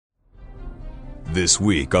This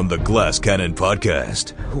week on the Glass Cannon podcast.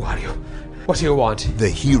 Who are you? What do you want? The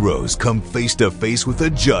heroes come face to face with a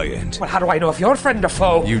giant. Well, how do I know if you're friend or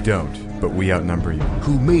foe? You don't, but we outnumber you.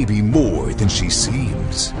 Who may be more than she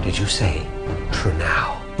seems. Did you say true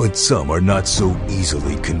now? But some are not so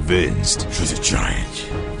easily convinced. She's a giant.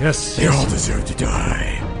 Yes. They all deserve to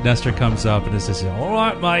die. Nestor comes up and says, all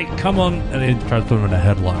right, mate, come on. And he tries to put him in a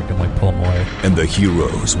headlock and pull him away. And the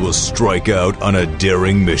heroes will strike out on a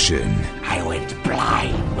daring mission. I went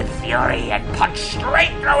blind with fury and punched straight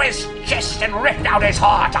through his chest and ripped out his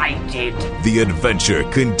heart, I did. The adventure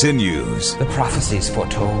continues. The prophecies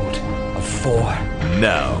foretold of 4.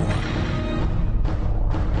 Now.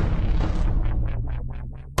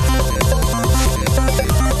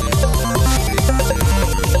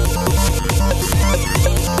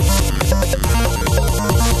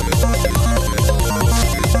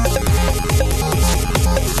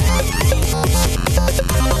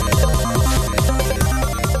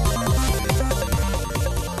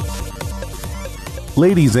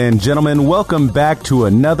 Ladies and gentlemen, welcome back to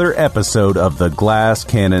another episode of the Glass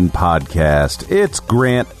Cannon Podcast. It's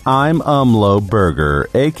Grant, I'm Umlo Burger,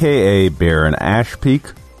 a.k.a. Baron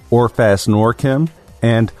Ashpeak, Orphas Norkim,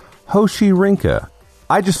 and Hoshi Rinka.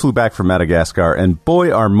 I just flew back from Madagascar, and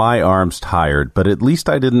boy are my arms tired, but at least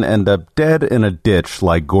I didn't end up dead in a ditch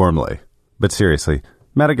like Gormley. But seriously,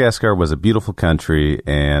 Madagascar was a beautiful country,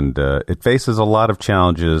 and it faces a lot of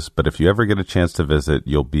challenges, but if you ever get a chance to visit,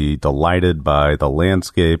 you'll be delighted by the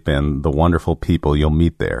landscape and the wonderful people you'll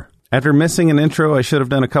meet there. After missing an intro I should have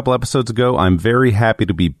done a couple episodes ago, I'm very happy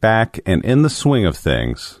to be back and in the swing of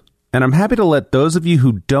things. And I'm happy to let those of you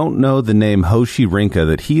who don't know the name Hoshi Rinka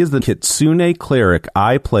that he is the Kitsune cleric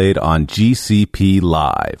I played on GCP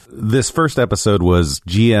Live. This first episode was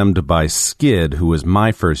GM'd by Skid, who was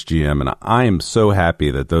my first GM, and I am so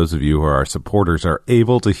happy that those of you who are our supporters are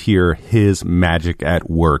able to hear his magic at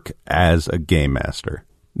work as a game master.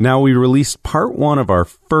 Now, we released part 1 of our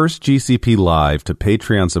first GCP Live to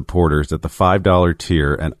Patreon supporters at the $5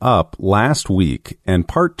 tier and up last week, and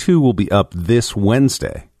part 2 will be up this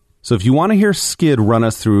Wednesday. So if you want to hear Skid run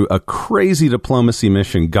us through a crazy diplomacy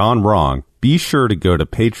mission gone wrong, be sure to go to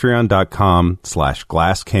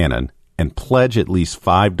patreon.com/glasscannon and pledge at least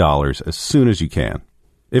 $5 as soon as you can.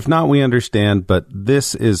 If not, we understand, but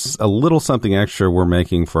this is a little something extra we're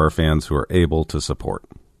making for our fans who are able to support.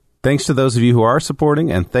 Thanks to those of you who are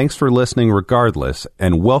supporting, and thanks for listening regardless,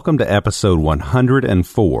 and welcome to episode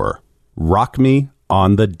 104, Rock Me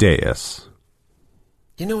on the Dais.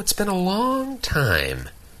 You know, it's been a long time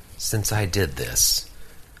since I did this,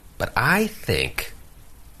 but I think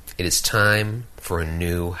it is time for a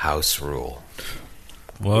new house rule.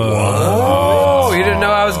 Whoa. You didn't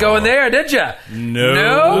know I was going there, did you?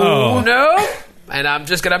 No. And I'm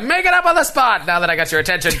just going to make it up on the spot now that I got your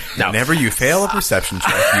attention. No. Whenever you fail a perception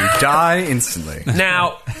check, you die instantly.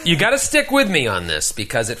 Now, you got to stick with me on this,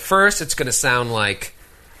 because at first it's going to sound like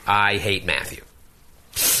I hate Matthew.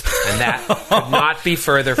 And that could not be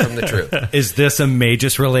further from the truth. Is this a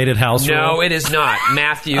Magus-related house rule? No, it is not.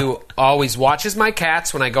 Matthew always watches my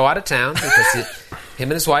cats when I go out of town, because him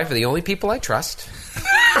and his wife are the only people I trust.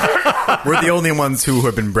 We're the only ones who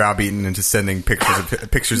have been browbeaten into sending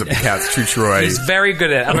pictures of the cats to Troy. He's very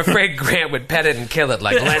good at it. I'm afraid Grant would pet it and kill it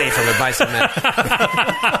like Lenny from Advice on Men.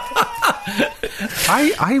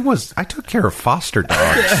 I took care of foster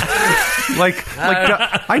dogs.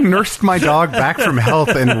 I nursed my dog back from health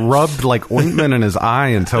and rubbed ointment in his eye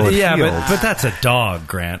until it healed. But that's a dog,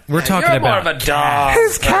 Grant. We're talking You're about more of a dog.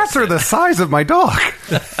 His cats are the size of my dog.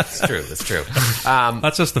 That's true. That's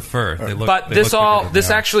just the fur. This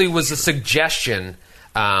actually was a suggestion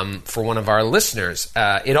for one of our listeners.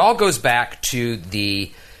 It all goes back to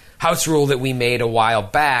the house rule that we made a while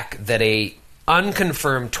back that a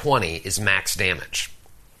unconfirmed 20 is max damage.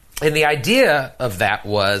 And the idea of that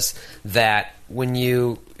was that when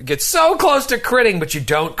you get so close to critting but you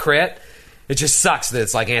don't crit, it just sucks that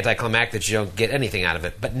it's like anticlimactic that you don't get anything out of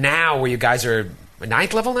it. But now, where you guys are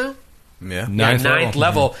 9th level now? Yeah. Ninth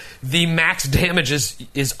level, the max damage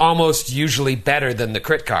is almost usually better than the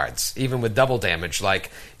crit cards, even with double damage.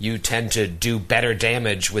 Like, you tend to do better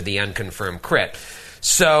damage with the unconfirmed crit.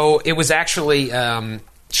 So it was actually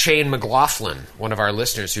Shane McLaughlin, one of our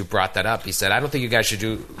listeners, who brought that up. He said, I don't think you guys should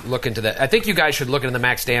look into that. I think you guys should look into the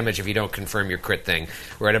max damage if you don't confirm your crit thing.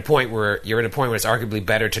 You're at a point where it's arguably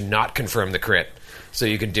better to not confirm the crit So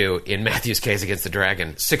you can do, in Matthew's case against the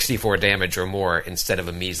dragon, 64 damage or more instead of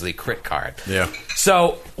a measly crit card. Yeah.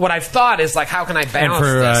 So what I've thought is, like, how can I And balance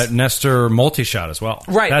for this? Nestor multi-shot as well.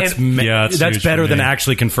 Right, That's, and- that's that's huge better for than me.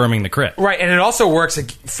 actually confirming the crit. Right, and it also works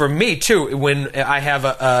for me too when I have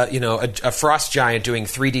a frost giant doing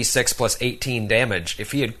 3d6 plus 18 damage.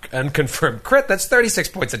 If he had unconfirmed crit, that's 36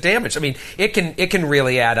 points of damage. I mean, it can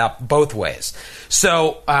really add up both ways.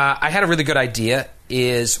 So I had a really good idea.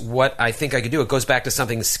 Is what I think I could do. It goes back to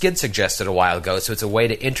something Skid suggested a while ago. So it's a way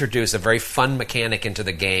to introduce a very fun mechanic into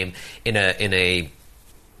the game in a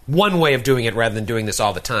one way of doing it rather than doing this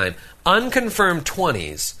all the time. Unconfirmed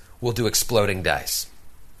 20s will do exploding dice.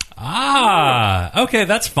 Okay,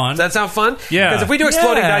 that's fun. Does that sound fun? Yeah. Because if we do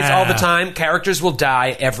exploding Yeah. dice all the time, characters will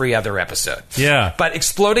die every other episode. Yeah. But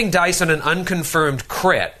exploding dice on an unconfirmed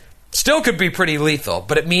crit still could be pretty lethal.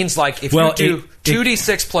 But it means, like, if you do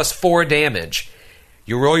 2d6 plus 4 damage,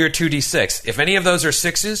 you roll your 2d6. If any of those are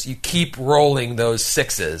 6s, you keep rolling those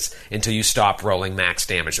 6s until you stop rolling max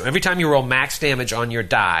damage. So every time you roll max damage on your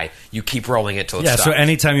die, you keep rolling it till it stops. So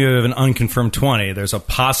anytime you have an unconfirmed 20, there's a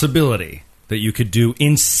possibility that you could do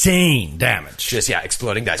insane damage. Just,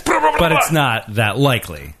 exploding dice. But it's not that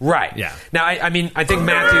likely. Right. Yeah. Now, I think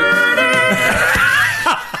Matthew...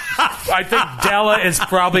 I think Della is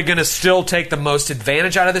probably going to still take the most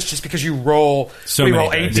advantage out of this just because you roll... we roll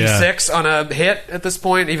many 8d6 on a hit at this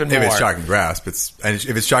point, even more. If it's Shocking Grasp,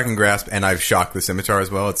 if it's Shocking Grasp and I've shocked the Scimitar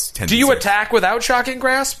as well, it's 10. Do you attack without Shocking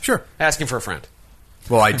Grasp? Sure. Asking for a friend.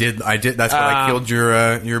 Well, I did. That's what I killed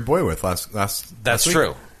your boy with last That's week.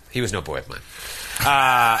 true. He was no boy of mine.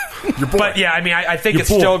 But yeah, I think it's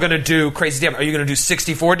still going to do crazy damage. Are you going to do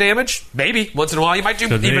 64 damage? Maybe. Once in a while, you might do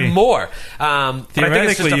Could even be. more. But I think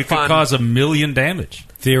it's just Theoretically, a you fun, could cause 1 million damage.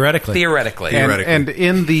 Theoretically. And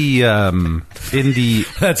in the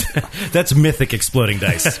That's mythic exploding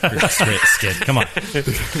dice. Skid. Come on.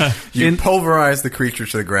 You pulverize the creature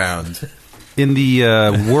to the ground. in the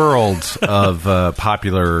world of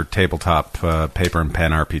popular tabletop paper and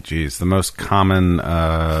pen RPGs, the most common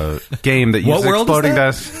game that uses exploding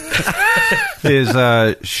dice is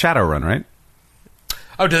Shadowrun, right?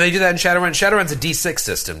 Oh, do they do that in Shadowrun? Shadowrun's a D6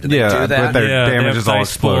 system. Do they do but that? their Yeah, damage they is have all dice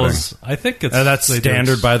exploding. pools. I think it's That's they do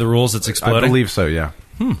standard by the rules. It's I exploding. believe so, yeah.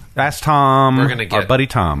 Ask Tom, We're gonna our buddy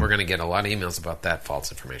Tom. We're going to get a lot of emails about that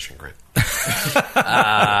false information, Grant. But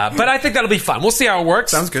I think that'll be fun. We'll see how it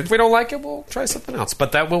works. Sounds good. If we don't like it, we'll try something else.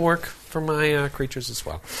 But that will work for my creatures as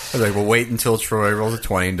well. I was like, we'll wait until Troy rolls a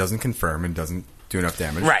 20 and doesn't confirm and doesn't do enough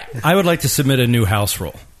damage. Right. I would like to submit a new house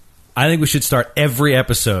rule. I think we should start every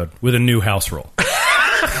episode with a new house rule.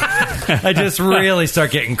 I just really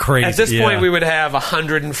start getting crazy. At this point, we would have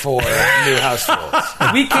 104 new house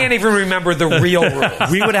rules. We can't even remember the real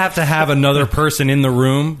rules. We would have to have another person in the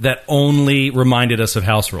room that only reminded us of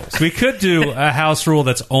house rules. We could do a house rule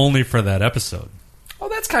that's only for that episode. Oh,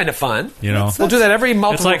 that's kind of fun. You know, We'll do that every it's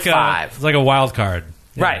multiple like of 5. it's like a wild card.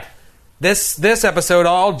 Yeah. Right. This episode,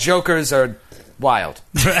 all jokers are wild.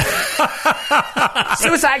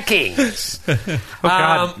 Suicide Kings. Oh,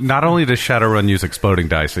 God. Not only does Shadowrun use exploding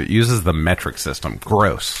dice, it uses the metric system.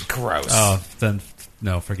 Gross. Gross. Oh, then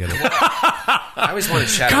no, forget it. I always wanted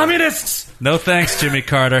Shadowrun. Communists! No thanks, Jimmy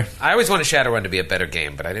Carter. I always wanted Shadowrun to be a better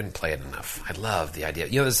game, but I didn't play it enough. I love the idea.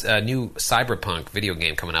 You know, there's a new cyberpunk video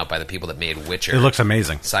game coming out by the people that made Witcher. It looks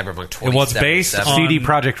amazing. Cyberpunk 2077. Well, it's based on- CD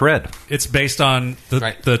Projekt Red. It's based on the,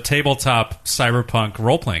 Right. the tabletop cyberpunk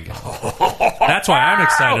role-playing game. That's why I'm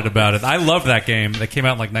excited about it. I love that game. That came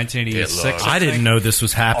out in like 1986. I didn't know this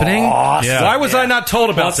was happening. Yeah. Why was I not told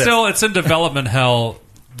Well, about this? it's in development hell.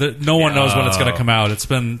 No one knows when it's going to come out.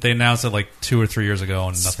 They announced it like 2 or 3 years ago,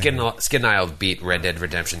 and nothing. Skid and I will beat Red Dead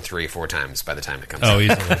Redemption 3 4 times by the time it comes Oh, out.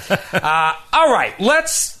 easily. All right,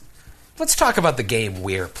 let's talk about the game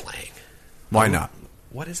we're playing. Why not?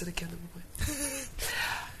 What is it again?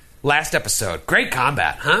 Last episode, great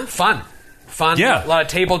combat, huh? Fun. Yeah. A lot of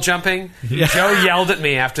table jumping. Joe yelled at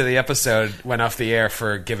me after the episode went off the air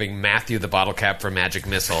for giving Matthew the bottle cap for Magic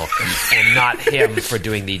Missile and not him for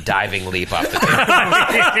doing the diving leap off the table.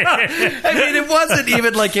 I mean, it wasn't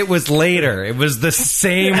even like it was later. It was the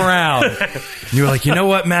same round. You were like, you know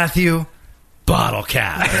what, Matthew? Bottle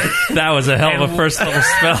cap. That was a hell of a first level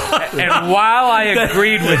spell. And while I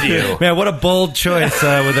agreed with you, Man, what a bold choice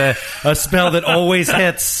with a spell that always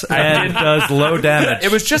hits and does low damage.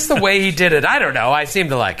 it was just the way he did it. I don't know. I seem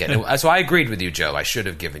to like it. So I agreed with you, Joe. I should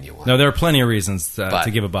have given you one. No, there are plenty of reasons But-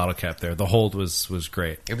 to give a bottle cap there. The hold was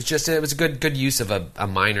great. It was a good use of a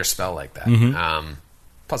minor spell like that. Mm-hmm.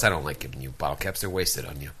 Plus, I don't like giving you bottle caps; they're wasted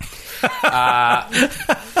on you.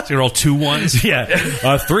 So you roll 2 1s. Yeah,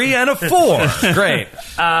 a 3 and a 4. Great.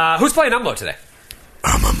 Who's playing Umlo today?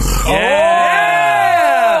 Yeah.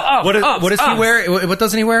 What does he wear? What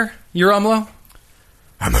doesn't he wear? Your Umlo?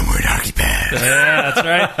 I'm not wearing hockey pads. Yeah, that's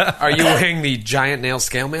right. Are you wearing the giant nail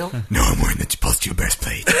scale mail? No, I'm wearing the pulsatile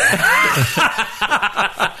breastplate.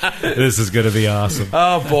 This is going to be awesome.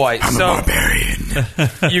 Oh, boy. I'm a barbarian.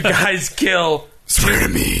 You guys kill Swear to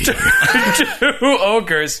me. 2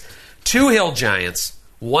 ogres, 2 hill giants,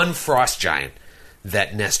 1 frost giant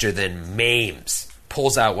that Nestor then maims,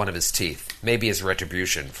 pulls out one of his teeth, maybe as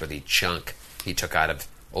retribution for the chunk he took out of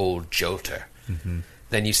old Jolter. Mm-hmm.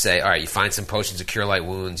 Then you say, all right, you find some potions to cure light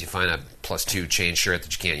wounds, you find a +2 chain shirt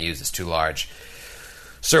that you can't use, it's too large.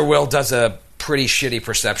 Sir Will does a pretty shitty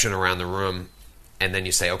perception around the room, and then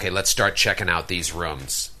you say, okay, let's start checking out these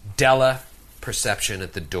rooms. Della, perception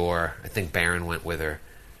at the door. I think Baron went with her.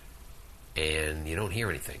 And you don't hear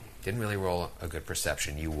anything. Didn't really roll a good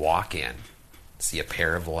perception. You walk in, see a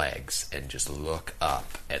pair of legs, and just look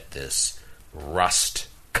up at this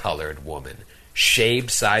rust-colored woman.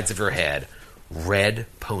 Shaved sides of her head, red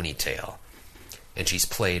ponytail. And she's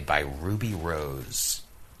played by Ruby Rose.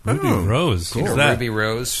 Ruby Rose. You know Who's that? Ruby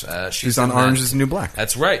Rose? She's on Orange is the New Black.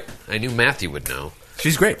 That's right. I knew Matthew would know.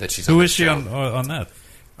 She's great. That she's Who on is the she show. on that?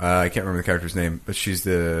 I can't remember the character's name, but she's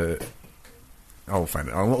the... I'll find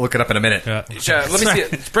it. I'll look it up in a minute. Yeah. Let me see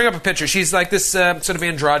it. Let's bring up a picture. She's like this sort of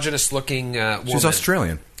androgynous-looking woman. She's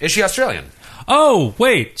Australian. Is she Australian? Oh,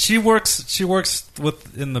 wait. She works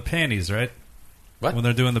with in the panties, right? What? When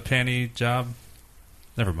they're doing the panty job?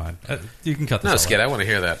 Never mind. You can cut this No, all Skid, out. I want to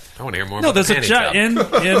hear that. I want to hear more No, about there's the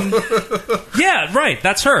panty job. Yeah, right.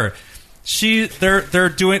 That's her. They're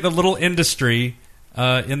doing the little industry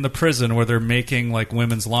in the prison where they're making like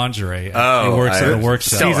women's lingerie. She works in the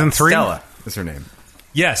workshop. Season 3? Stella is her name.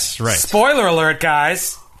 Yes, right. Spoiler alert,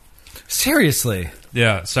 guys. Seriously.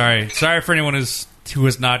 Yeah, sorry for anyone who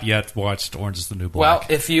has not yet watched Orange is the New Well,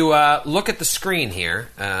 Black. if you look at the screen here,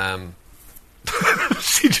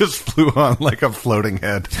 She just flew on like a floating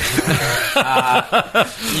head.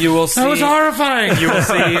 you will see. That was horrifying. You will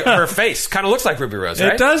see her face. Kind of looks like Ruby Rose,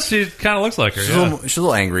 right? It does. She kind of looks like her. She's, Yeah. she's a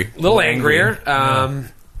little angry. A little angrier.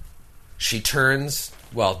 She turns.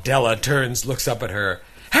 Well, Della turns, looks up at her.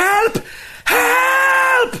 Help!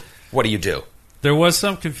 Help! What do? There was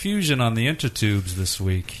some confusion on the intertubes this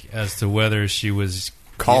week as to whether she was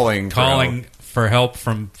Calling for help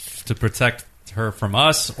to protect her from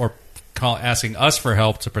us, or asking us for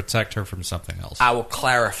help to protect her from something else. I will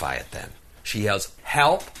clarify it then. She yells,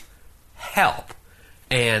 help, help,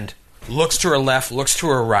 and looks to her left, looks to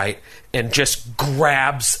her right, and just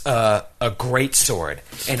grabs a great sword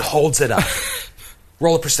and holds it up.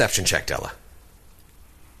 Roll a perception check, Della.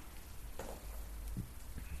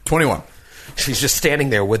 21. She's just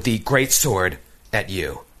standing there with the great sword at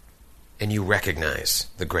you, and you recognize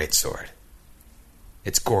the great sword.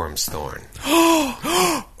 It's Gorm's Thorn.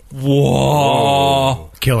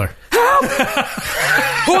 Whoa! Killer.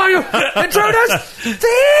 Who are you? Intruders!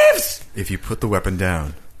 Thieves! If you put the weapon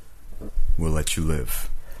down, we'll let you live.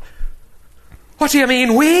 What do you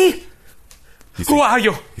mean, we? Who are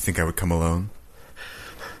you? You think I would come alone?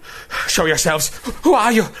 Show yourselves. Who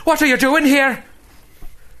are you? What are you doing here?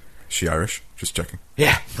 Is she Irish? Just checking.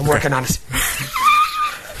 Yeah, I'm working on it.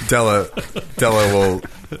 Della will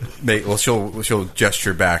make. Well, she'll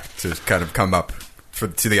gesture back to kind of come up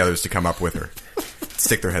to the others to come up with her,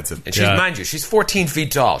 stick their heads in. And she's, mind you, she's 14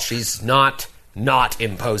 feet tall. She's not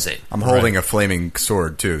imposing. I'm holding a flaming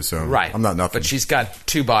sword too, so Right. I'm not nothing. But she's got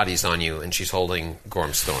 2 bodies on you, and she's holding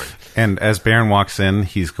Gorm's Thorn. And as Baron walks in,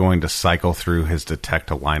 he's going to cycle through his detect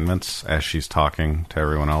alignments as she's talking to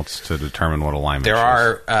everyone else to determine what alignment There she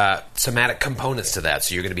is. are somatic components to that,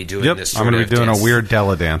 so you're going to be doing Yep, this. I'm going to be doing a weird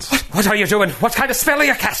Della dance. What are you doing? What kind of spell are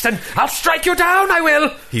you casting? I'll strike you down, I will!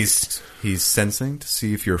 He's sensing to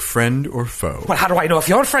see if you're friend or foe. Well, how do I know if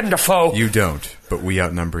you're friend or foe? You don't, but we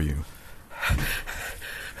outnumber you.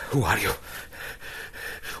 Who are you?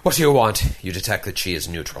 What do you want? You detect that she is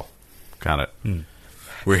neutral. Got it.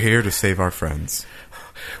 We're here to save our friends.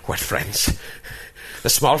 What friends? The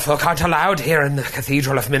small folk aren't allowed here in the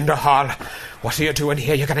Cathedral of Minder Hall. What are you doing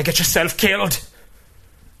here? You're going to get yourself killed.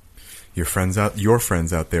 Your friends out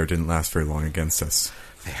there didn't last very long against us.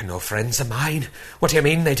 They are no friends of mine. What do you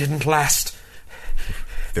mean they didn't last?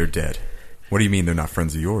 They're dead. What do you mean they're not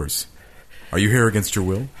friends of yours? Are you here against your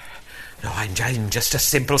will? No, I'm just a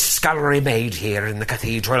simple scullery maid here in the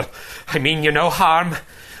cathedral. I mean you no harm,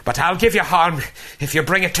 but I'll give you harm if you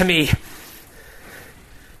bring it to me.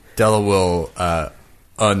 Della will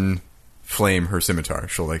unflame her scimitar.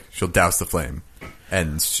 She'll douse the flame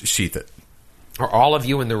and sheath it. Are all of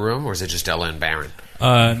you in the room, or is it just Della and Baron?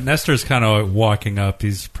 Nestor's kind of walking up.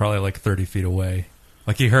 He's probably like 30 feet away.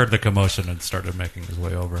 Like he heard the commotion and started making his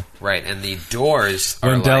way over. Right, and the doors are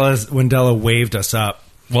When Della waved us up,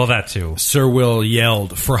 Well, that too. Sir Will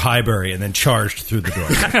yelled for Highbury and then charged through the door.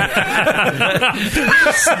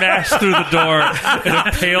 Smashed through the door and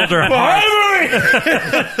impaled her heart.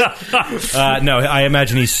 No, I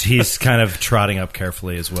imagine he's kind of trotting up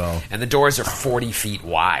carefully as well. And the doors are 40 feet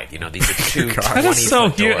wide. You know, these are two 20-foot That is so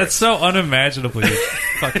doors. huge. It's so unimaginably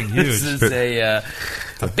fucking This huge. is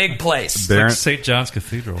a big place. Like St. John's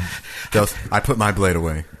Cathedral. Dels, I put my blade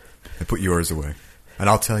away. I put yours away. And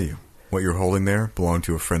I'll tell you, what you're holding there belonged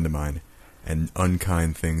to a friend of mine, and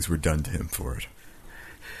unkind things were done to him for it.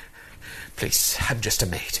 Please, I'm just a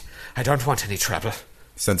maid. I don't want any trouble.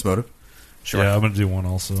 Sense motive? Sure. Yeah, I'm going to do one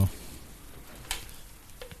also.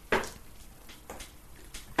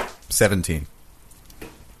 17.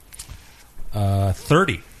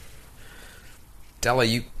 30. Della,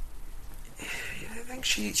 I think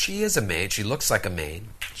she is a maid. She looks like a maid.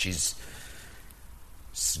 She's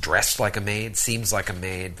dressed like a maid, seems like a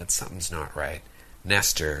maid, but something's not right.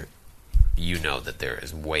 Nestor, you know that there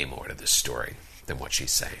is way more to this story than what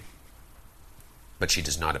she's saying. But she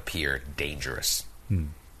does not appear dangerous.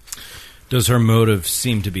 Does her motive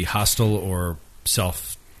seem to be hostile or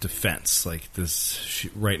self-defense, like this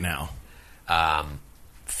right now?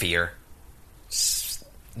 Fear.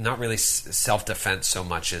 Not really self-defense so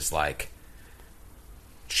much as like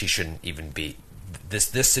she shouldn't even be...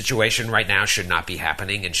 This situation right now should not be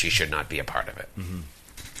happening, and she should not be a part of it. Mm-hmm.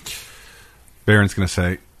 Baron's going to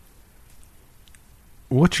say,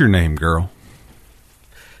 "What's your name, girl?"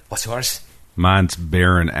 What's yours? Mine's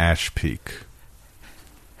Baron Ashpeak.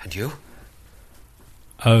 And you?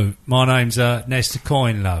 Oh, my name's Nestor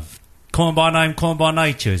Coin, love. Coin by name, coin by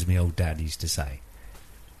nature, as me old dad used to say.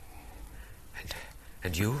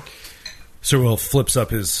 And you? Sir Will flips up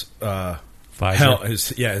his Visor.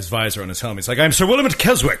 his visor on his helmet. He's like, "I'm Sir Willamette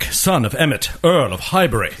Keswick, son of Emmet, Earl of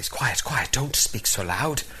Highbury." Please, quiet. Don't speak so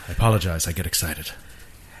loud. I apologize. I get excited.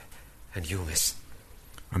 And you, miss?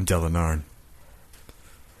 I'm Delanarn.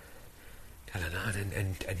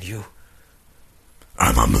 Delanan, and you?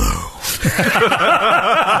 I'm Umlo.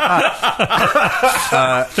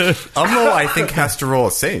 Umlo, I think, has to roll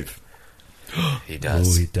a save. He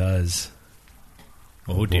does. Oh, he does.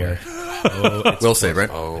 Oh, dear. Will save, right?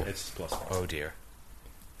 Oh, dear.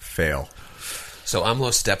 Fail. So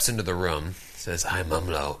Umlo steps into the room, says, "I'm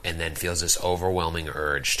Umlo," and then feels this overwhelming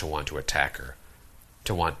urge to want to attack her.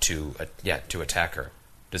 To attack her.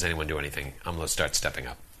 Does anyone do anything? Umlo starts stepping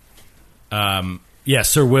up.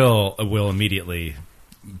 Sir Will immediately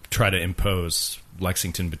try to impose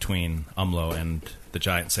Lexington between Umlo and the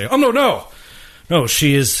Giantslayer. Umlo, no,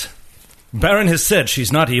 she is. Baron has said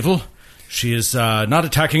she's not evil. She is not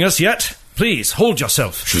attacking us yet. Please hold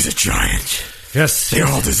yourself. She's a giant. Yes, They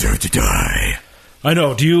all deserve to die. I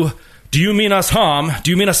know. Do you mean us harm?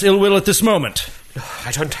 Do you mean us ill will at this moment?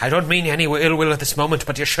 I don't mean any ill will at this moment,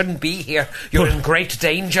 but you shouldn't be here. You're in great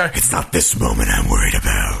danger. It's not this moment I'm worried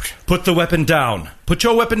about. Put the weapon down. Put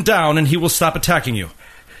your weapon down, and he will stop attacking you.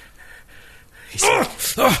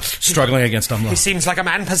 Struggling against He Umlo. seems like a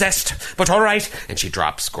man possessed, but all right. And she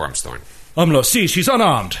drops Gormsthorn. Umlo, see, she's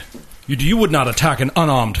unarmed. You would not attack an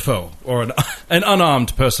unarmed foe, or an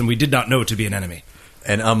unarmed person we did not know to be an enemy.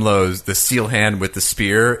 And Umlo's, the steel hand with the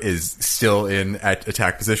spear is still in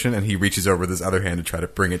attack position, and he reaches over with his other hand to try to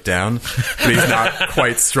bring it down, but he's not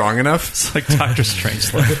quite strong enough. It's like Dr.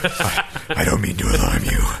 Strangelove. I don't mean to alarm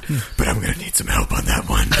you, but I'm going to need some help on that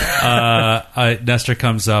one. Nestor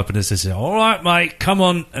comes up and says, "All right, mate, come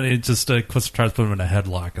on." And he just tries to put him in a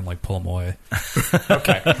headlock and like pull him away.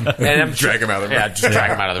 Okay. And Drag him out of the room. Yeah, just drag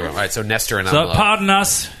him out of the room. All right, so Nestor and So, Umlo. pardon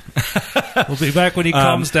us. We'll be back when he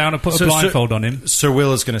calms down and put a blindfold on him. Sir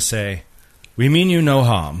Will is going to say, "We mean you no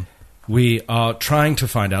harm. We are trying to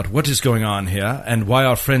find out what is going on here and why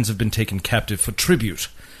our friends have been taken captive for tribute.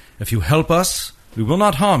 If you help us, we will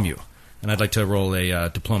not harm you." And I'd like to roll a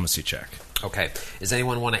diplomacy check. Okay. Does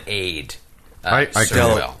anyone want to aid?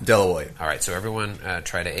 Della will. All right, so everyone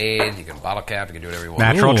try to aid. You can bottle cap. You can do whatever you want.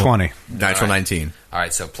 Natural 20. Natural 19. All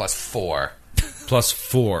right, so +4. Plus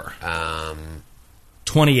 4.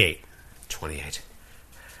 28. 28.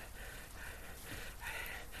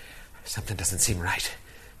 Something doesn't seem right.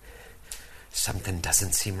 Something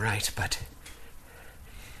doesn't seem right, but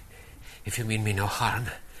if you mean me no harm,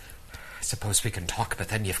 I suppose we can talk, but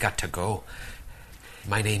then you've got to go.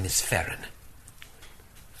 My name is Farron.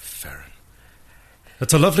 Farron.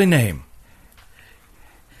 That's a lovely name.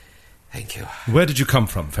 Thank you. Where did you come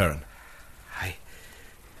from, Farron?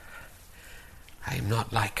 I am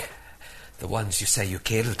not like the ones you say you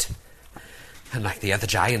killed, and like the other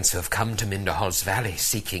giants who have come to Minderhall's Valley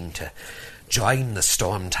seeking to join the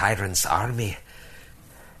Storm Tyrant's army.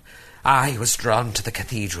 I was drawn to the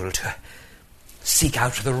cathedral to seek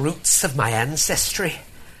out the roots of my ancestry.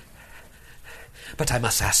 But I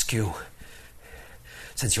must ask you,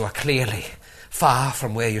 since you are clearly far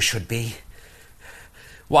from where you should be,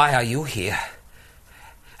 why are you here?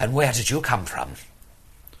 And where did you come from?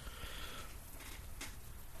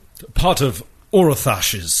 Part of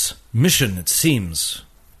Orothash's mission, it seems,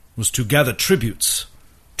 was to gather tributes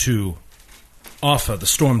to Arthur, the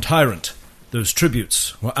Storm Tyrant. Those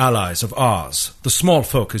tributes were allies of ours, the small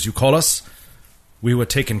folk, as you call us. We were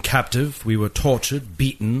taken captive, we were tortured,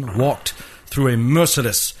 beaten, walked through a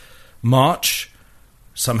merciless march.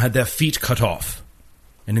 Some had their feet cut off,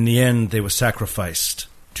 and in the end they were sacrificed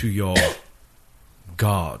to your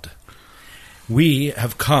God. We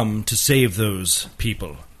have come to save those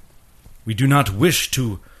people. We do not wish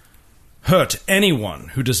to hurt anyone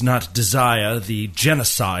who does not desire the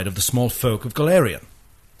genocide of the small folk of Galarian.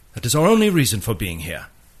 That is our only reason for being here,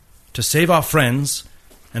 to save our friends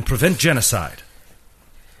and prevent genocide.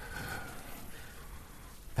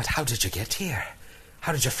 But how did you get here?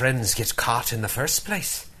 How did your friends get caught in the first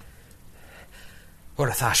place?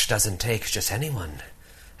 Orathash doesn't take just anyone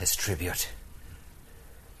as tribute.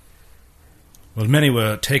 Well, many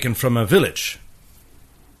were taken from a village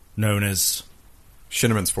known as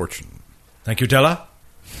Shinneman's Fortune. Thank you, Della.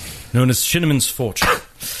 Known as Shinneman's Fortune.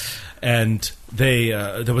 And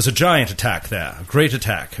there was a giant attack there, a great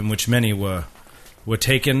attack, in which many were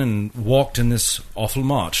taken and walked in this awful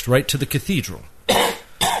march right to the cathedral.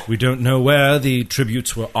 We don't know where the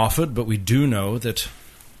tributes were offered, but we do know that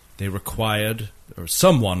they required, or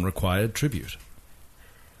someone required, tribute.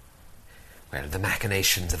 Well, the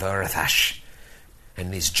machinations of Orathash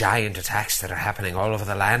and these giant attacks that are happening all over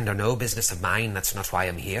the land are no business of mine. That's not why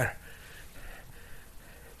I'm here.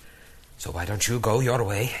 So why don't you go your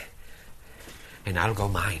way, and I'll go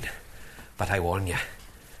mine. But I warn you,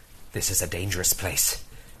 this is a dangerous place.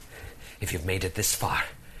 If you've made it this far,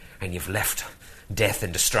 and you've left death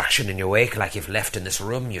and destruction in your wake like you've left in this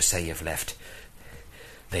room you say you've left,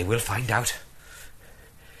 they will find out,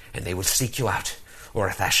 and they will seek you out.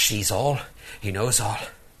 Orathash sees all, he knows all.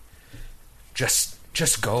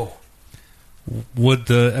 Just go. Would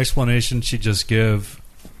the explanation she just give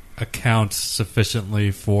account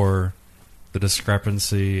sufficiently for the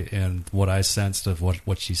discrepancy in what I sensed of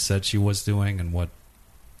what she said she was doing and what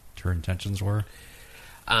her intentions were?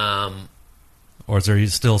 Or is there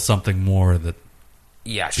still something more that...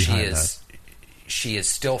 Yeah, she is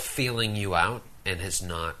still feeling you out and has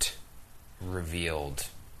not revealed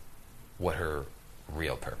what her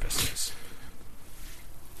real purpose is.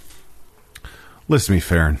 Listen to me,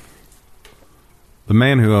 Farron. The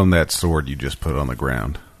man who owned that sword you just put on the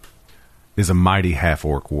ground is a mighty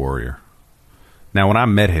half-orc warrior. Now, when I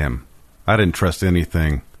met him, I didn't trust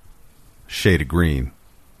anything shade of green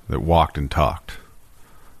that walked and talked.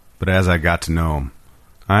 But as I got to know him,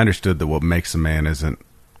 I understood that what makes a man isn't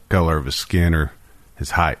color of his skin or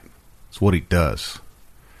his height. It's what he does.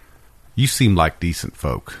 You seem like decent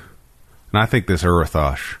folk, and I think this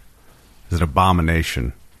Urathosh is an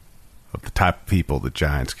abomination of the type of people that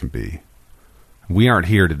giants can be. We aren't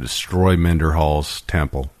here to destroy Minderhall's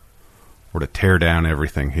temple or to tear down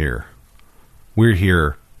everything here. We're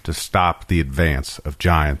here to stop the advance of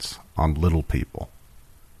giants on little people.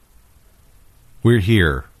 We're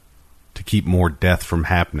here to keep more death from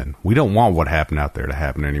happening. We don't want what happened out there to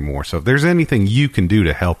happen anymore. So if there's anything you can do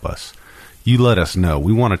to help us, you let us know.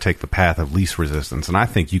 We want to take the path of least resistance, and I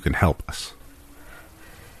think you can help us.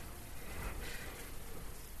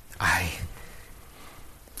 I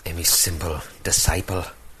am a simple disciple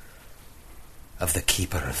of the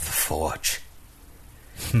Keeper of the Forge.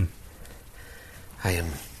 I am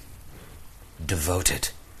devoted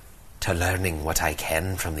to learning what I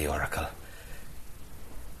can from the Oracle.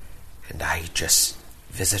 And I just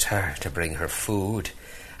visit her to bring her food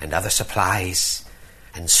and other supplies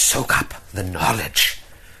and soak up the knowledge,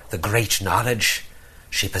 the great knowledge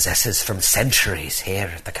she possesses from centuries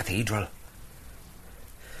here at the cathedral.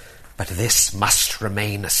 But this must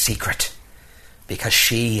remain a secret, because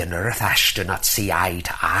she and Urathash do not see eye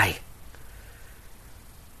to eye.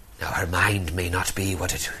 Now, her mind may not be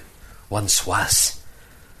what it once was.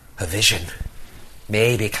 Her vision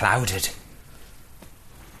may be clouded.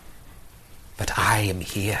 But I am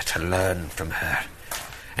here to learn from her,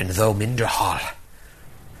 and though Minderhall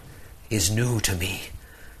is new to me,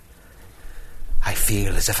 I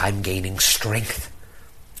feel as if I'm gaining strength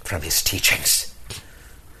from his teachings.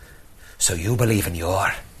 So you believe in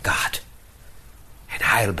your God, and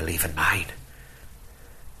I'll believe in mine.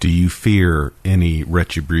 Do you fear any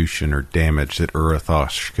retribution or damage that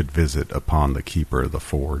Urathosh could visit upon the Keeper of the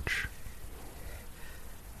Forge?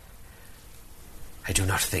 I do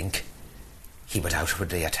not think he would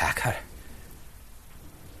outwardly attack her.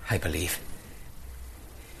 I believe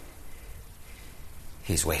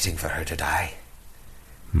he's waiting for her to die.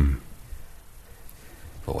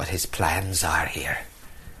 But what his plans are here,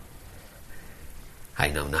 I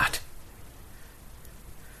know not.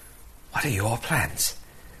 What are your plans?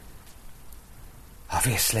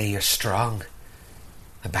 Obviously you're strong.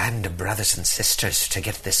 A band of brothers and sisters to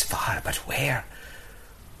get this far, but where?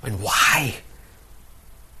 And why?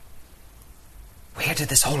 Where did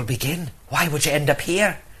this all begin? Why would you end up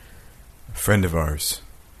here? A friend of ours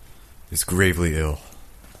is gravely ill.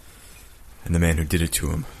 And the man who did it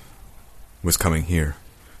to him was coming here.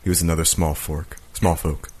 He was another small folk.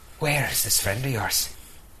 Where is this friend of yours?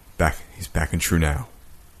 He's back in True Now.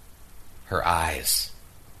 Her eyes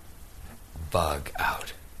bug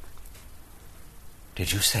out.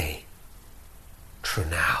 Did you say True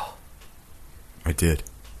Now? I did.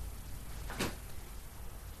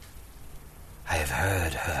 I have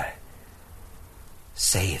heard her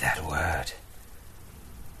say that word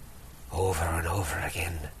over and over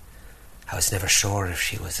again. I was never sure if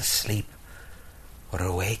she was asleep or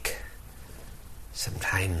awake.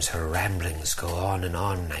 Sometimes her ramblings go on, and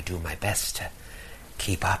I do my best to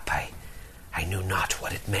keep up. I knew not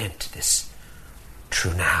what it meant, this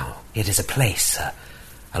True Now. It is a place,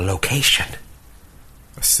 a location.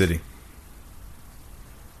 A city.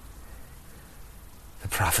 The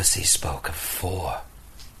prophecy spoke of 4,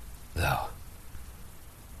 though.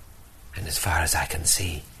 And as far as I can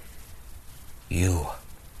see, you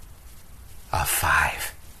are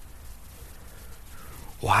 5.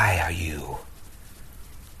 Why are you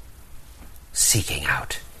seeking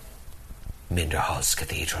out Minderhall's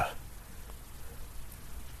cathedral?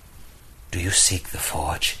 Do you seek the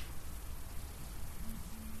forge?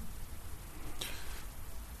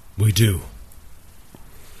 We do.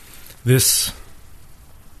 This,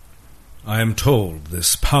 I am told,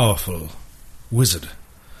 this powerful wizard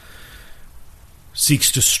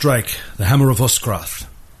seeks to strike the hammer of Oskrath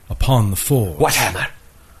upon the forge. What hammer?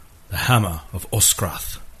 The hammer of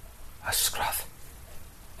Oskrath. Oskrath.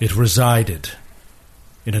 It resided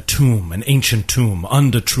in a tomb, an ancient tomb,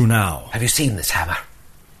 under True Now. Have you seen this hammer?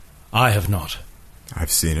 I have not.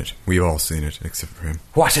 I've seen it. We've all seen it, except for him.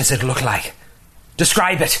 What does it look like?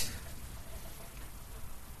 Describe it.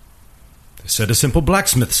 They said a simple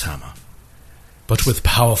blacksmith's hammer, but with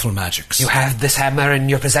powerful magics. You have this hammer in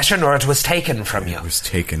your possession, or it was taken from you? It was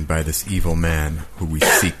taken by this evil man who we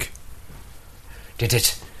seek. Did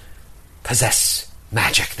it possess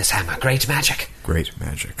magic, this hammer? Great magic? Great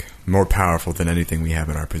magic. More powerful than anything we have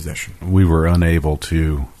in our possession. We were unable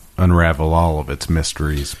to unravel all of its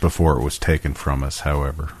mysteries before it was taken from us,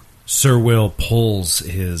 however. Sir Will pulls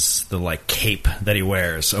the cape that he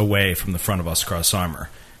wears away from the front of Oskrath's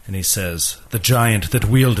armor, and he says, "The giant that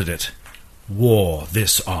wielded it wore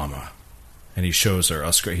this armor." And he shows her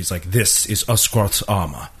Oskrath. He's like, "This is Oskrath's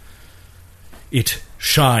armor. It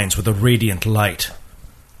shines with a radiant light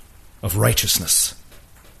of righteousness.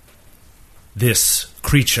 This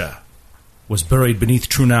creature was buried beneath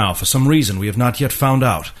True Now for some reason we have not yet found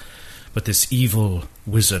out. But this evil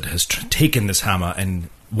wizard has taken this hammer and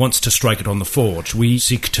wants to strike it on the forge. We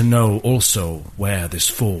seek to know also where this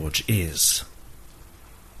forge is."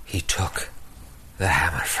 He took the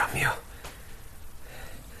hammer from you.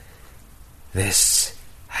 This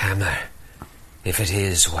hammer, if it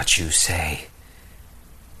is what you say,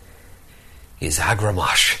 is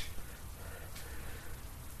Agramosh,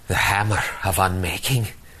 the hammer of unmaking.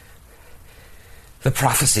 The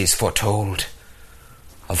prophecies foretold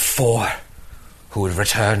of 4 who would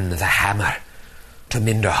return the hammer to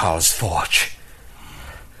Minderhall's forge.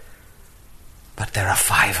 But there are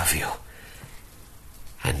 5 of you,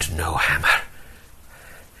 and no hammer.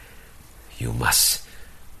 You must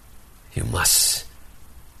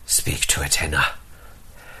speak to Athena.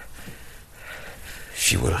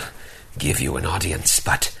 She will give you an audience,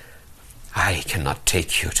 but I cannot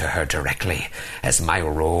take you to her directly, as my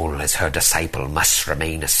role as her disciple must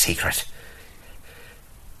remain a secret.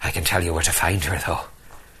 I can tell you where to find her, though,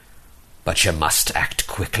 but you must act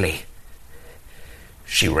quickly.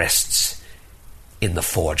 She rests in the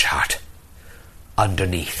Forge Heart,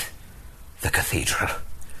 underneath the cathedral.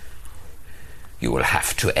 You will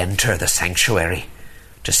have to enter the sanctuary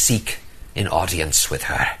to seek an audience with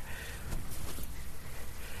her.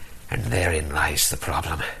 And therein lies the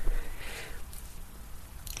problem.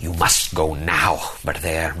 You must go now, but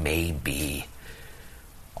there may be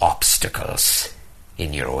obstacles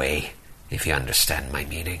in your way. if you understand my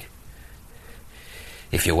meaning.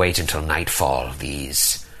 If you wait until nightfall,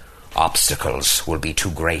 these obstacles will be too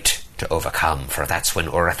great to overcome, for that's when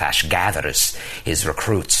Urathash gathers his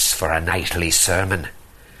recruits for a nightly sermon.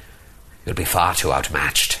 You'll be far too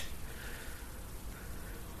outmatched.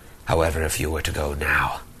 However, if you were to go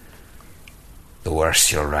now, the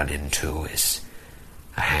worst you'll run into is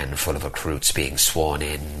a handful of recruits being sworn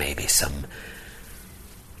in, maybe some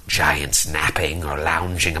giants napping or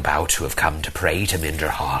lounging about who have come to pray to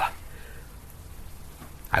Minderhall.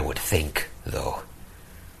 I would think, though,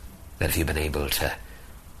 that if you've been able to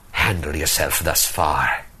handle yourself thus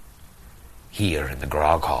far, here in the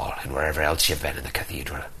Grog Hall and wherever else you've been in the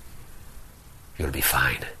cathedral, you'll be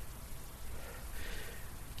fine.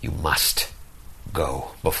 You must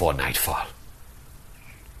go before nightfall.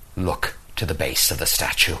 Look to the base of the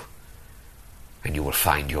statue, and you will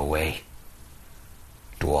find your way.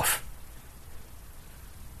 Dwarf,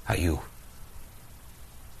 are you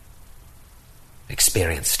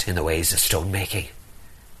experienced in the ways of stone making?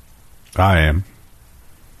 I am.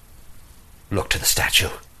 Look to the statue,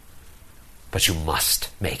 but you must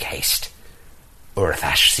make haste.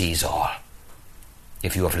 Urathash sees all.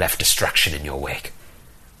 If you have left destruction in your wake,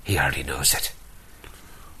 he already knows it.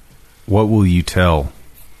 What will you tell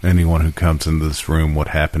anyone who comes into this room what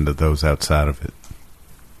happened to those outside of it?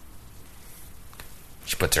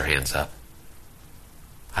 She puts her hands up.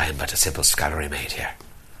 I am but a simple scullery maid here.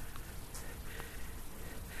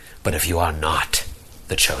 But if you are not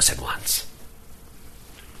the chosen ones,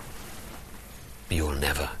 you will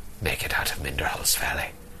never make it out of Minderhall's Valley.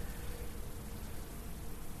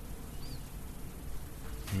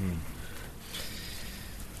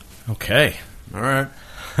 Okay. All right.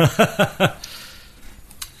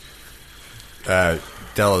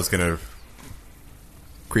 Della's going to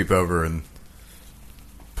creep over and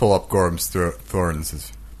pull up Gorm's thorns. I'm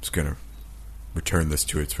just going to return this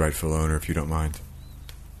to its rightful owner, if you don't mind.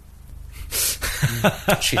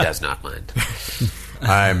 She does not mind.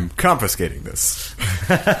 I'm confiscating this.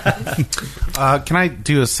 Can I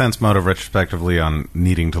do a sense motive retrospectively on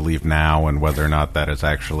needing to leave now and whether or not that is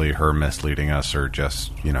actually her misleading us or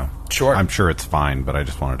just, Sure. I'm sure it's fine, but I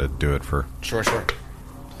just wanted to do it for... Sure.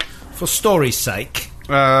 For story's sake.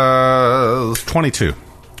 22.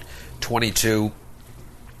 22.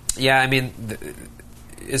 Yeah, I mean,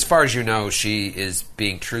 as far as you know, she is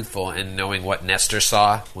being truthful and knowing what Nestor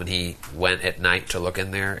saw when he went at night to look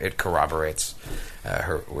in there. It corroborates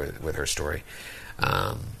her with her story.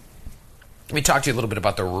 Let me talk to you a little bit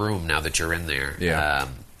about the room now that you're in there. Yeah.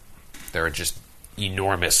 There are just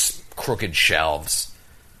enormous crooked shelves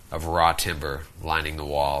of raw timber lining the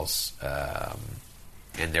walls,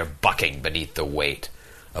 and they're bucking beneath the weight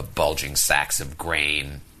of bulging sacks of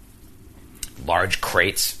grain. Large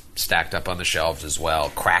crates stacked up on the shelves as well.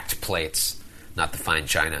 Cracked plates, not the fine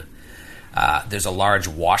china. There's a large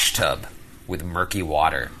wash tub with murky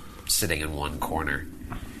water sitting in one corner.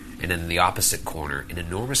 And in the opposite corner, an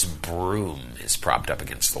enormous broom is propped up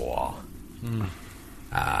against the wall.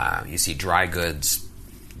 You see dry goods,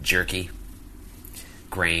 jerky,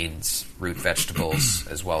 grains, root vegetables,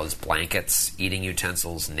 as well as blankets, eating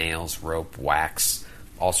utensils, nails, rope, wax,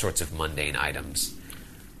 all sorts of mundane items.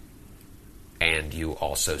 And you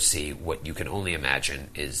also see what you can only imagine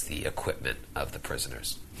is the equipment of the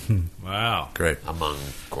prisoners. Wow. Great. Among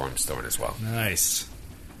Gorm's Thorn as well. Nice.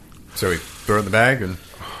 So we throw it in the bag and...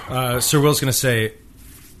 Sir Will's going to say,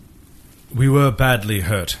 we were badly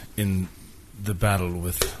hurt in the battle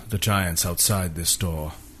with the giants outside this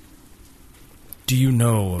door. Do you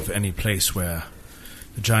know of any place where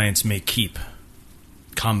the giants may keep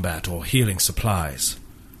combat or healing supplies?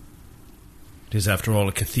 It is, after all,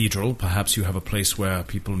 a cathedral. Perhaps you have a place where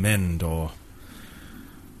people mend, or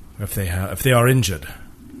if they are injured,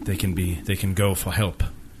 they can go for help.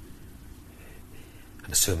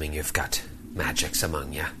 I'm assuming you've got magics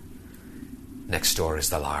among you. Next door is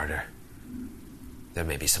the larder. There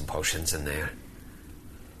may be some potions in there.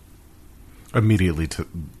 Immediately to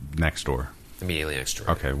next door. Immediately next door.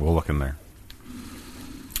 Okay, we'll look in there.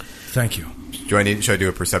 Thank you. Should I do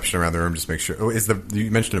a perception around the room just to make sure? Oh, you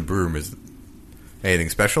mentioned a broom. Is anything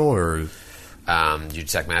special or? You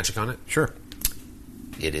detect magic on it? Sure.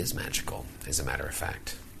 It is magical, as a matter of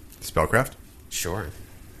fact. Spellcraft? Sure.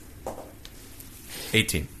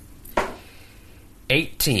 18.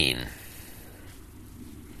 18.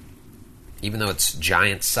 Even though it's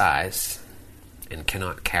giant size and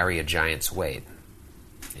cannot carry a giant's weight,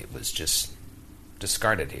 it was just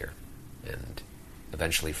discarded here and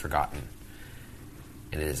eventually forgotten.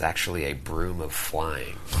 And it is actually a broom of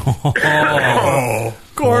flying. Oh,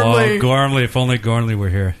 Gormley! Whoa, Gormley, if only Gormley were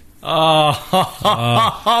here.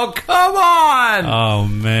 Oh, come on! Oh,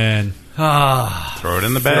 man. Throw it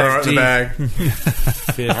in the bag. Throw it in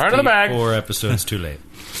the bag. 54 episodes too late.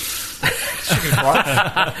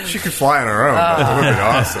 She could fly on her own. That would be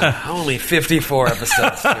awesome. Only 54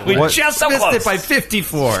 episodes. We What- just So missed close. it by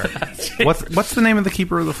 54. What's the name of the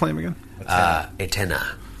Keeper of the Flame again? Etena.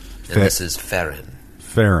 And this is Farron.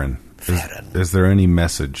 Farron. Farron. Is there any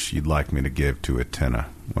message you'd like me to give to Atena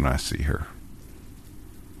when I see her?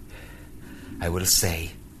 I will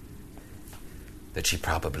say that she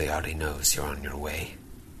probably already knows you're on your way.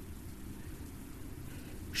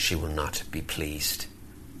 She will not be pleased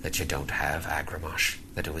that you don't have Agramash,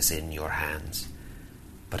 that it was in your hands.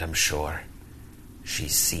 But I'm sure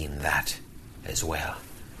she's seen that as well.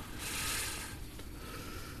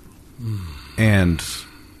 And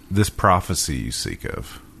this prophecy you seek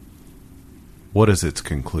of, what is its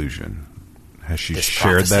conclusion? Has she This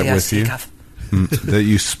shared prophecy that I with speak you? of, That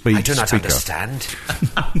you speak, I do not speak understand.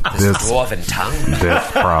 This- This dwarven tongue. of?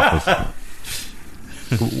 This prophecy.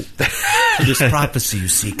 This prophecy you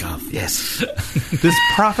seek of. Yes. This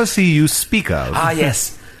prophecy you speak of. Ah,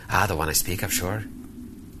 yes. Ah, the one I speak of, sure.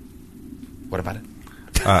 What about it?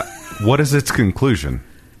 What is its conclusion?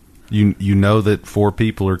 You know that 4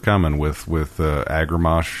 people are coming with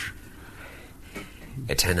Agramash.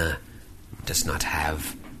 Etena does not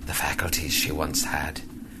have the faculties she once had.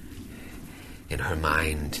 In her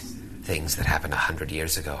mind, things that happened 100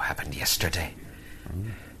 years ago happened yesterday.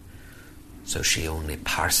 So she only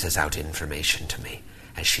parses out information to me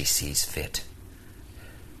as she sees fit.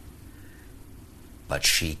 But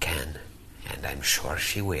she can, and I'm sure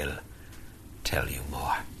she will, tell you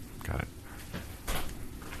more. Got it.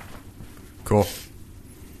 Cool.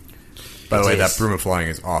 By the It way, is. that broom of flying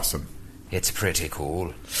is awesome. It's pretty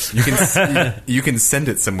cool. You can you can send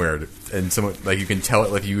it somewhere, and someone like you can tell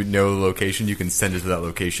it like you know the location. You can send it to that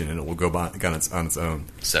location, and it will go on its own.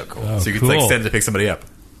 So cool. Oh, So you can cool. like send it to pick somebody up,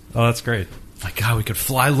 Oh, that's great. My God, we could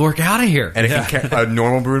fly Lork out of here. and it can a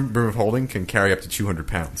normal broom of holding can carry up to 200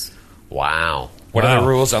 pounds. Wow. What are Wow. the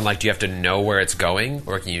rules on, like, do you have to know where it's going?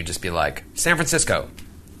 Or can you just be like, San Francisco?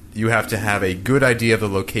 You have to have a good idea of the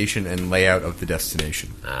location and layout of the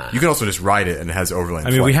destination. You can also just ride it, and it has overland.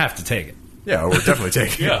 I mean, we flight. have to take it. Yeah, we'll definitely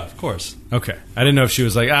take it. Yeah, of course. Okay. I didn't know if she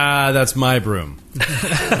was like, that's my broom.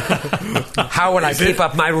 How will I keep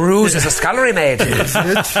up my ruse as a scullery maid?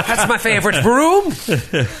 That's my favorite broom.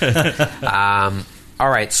 All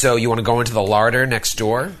right, so you want to go into the larder next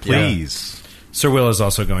door? Please. Sir Will is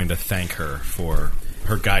also going to thank her for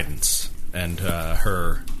her guidance and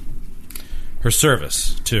her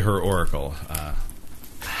service to her oracle.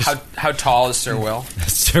 How tall is Sir Will?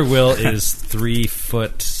 Sir Will is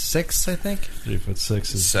 3'6", I think.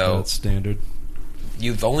 3'6" is So- about standard.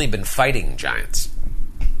 You've only been fighting giants,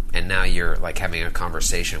 and now you're like having a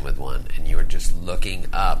conversation with one, and you're just looking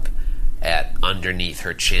up at underneath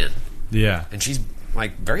her chin, Yeah. and she's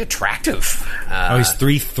like very attractive. He's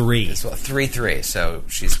 3'3". So 3'3", so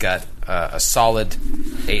she's got a solid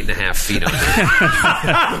 8.5 feet on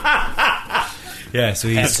her. Yeah, so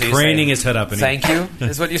he's And so you craning say, his head up and Thank you,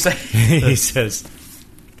 is what you say. he says,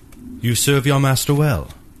 "You serve your master well.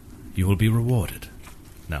 You will be rewarded."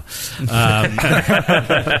 No.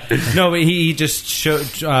 No, but he just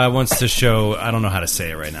wants to show, I don't know how to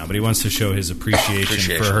say it right now, but he wants to show his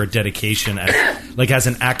appreciation for her dedication as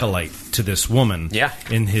an acolyte to this woman. Yeah.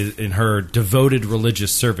 In her devoted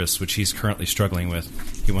religious service, which he's currently struggling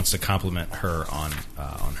with. He wants to compliment her on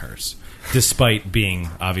hers, despite being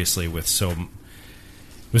obviously with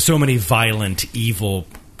so many violent, evil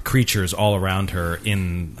creatures all around her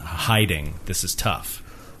in hiding. This is tough.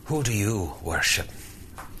 Who do you worship,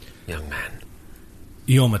 young man?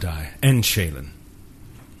 Yomadai and Shaylin.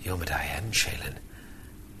 Yomadai and Shaylin.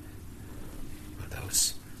 Well,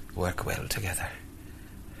 those work well together.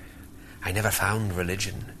 I never found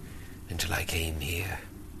religion until I came here.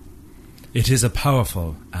 It is a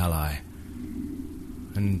powerful ally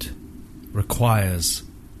and requires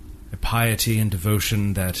a piety and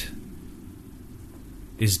devotion that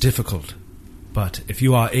is difficult. But if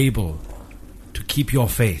you are able to keep your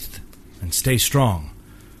faith and stay strong,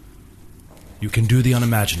 you can do the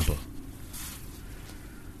unimaginable.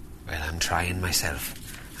 Well, I'm trying myself.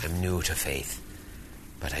 I'm new to faith,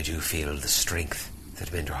 but I do feel the strength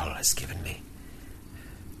that Minderhall has given me.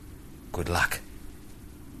 Good luck.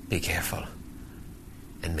 Be careful,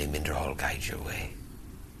 and may Minderhall guide your way.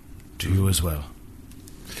 To you as well.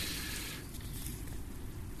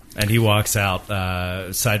 And he walks out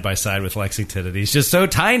side by side with Lexington, and he's just so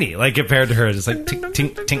tiny, like compared to her. Just like tink,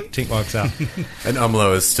 tink, tink, tink, walks out. And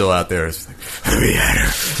Umlo is still out there. It's like, we had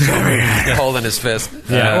her. Holding his fist.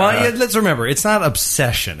 Let's remember, it's not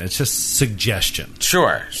obsession; it's just suggestion.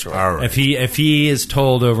 Sure. All right. If he is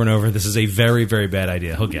told over and over, this is a very, very bad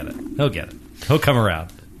idea, he'll get it. He'll come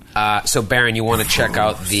around. So, Baron, you want to check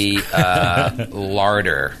out the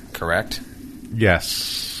larder, correct?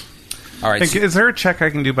 Yes. All right. Is there a check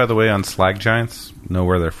I can do, by the way, on slag giants? Know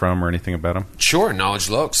where they're from or anything about them? Sure. Knowledge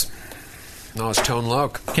Lokes. Knowledge Tone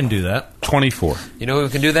Loke. Can do that. 24. You know who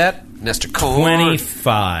can do that? Nestor Cohn.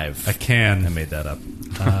 25. I can. I made that up.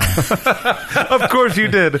 Of course you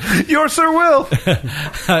did. You're Sir Will.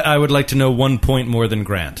 I would like to know 1 point more than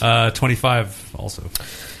Grant. 25 also.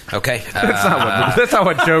 Okay. That's not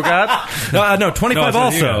what Joe got. No, 25 No,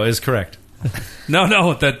 also is correct.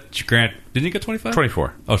 No, that Grant. Didn't you get 25?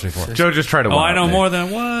 24. Oh, 24. Joe just tried to. Oh, I know more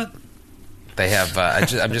than what? They have.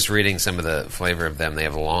 I'm just reading some of the flavor of them. They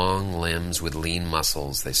have long limbs with lean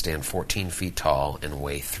muscles. They stand 14 feet tall and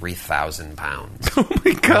weigh 3,000 pounds. Oh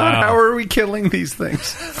my God! Wow. How are we killing these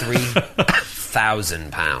things?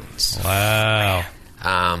 3,000 pounds. Wow.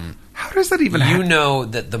 How does that even happen? You know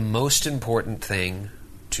that the most important thing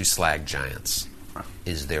to slag giants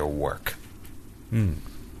is their work.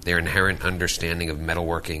 Their inherent understanding of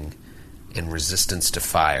metalworking and resistance to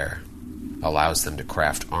fire allows them to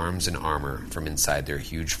craft arms and armor from inside their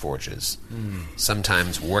huge forges,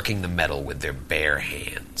 sometimes working the metal with their bare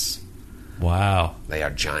hands. Wow. They are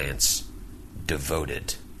giants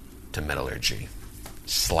devoted to metallurgy.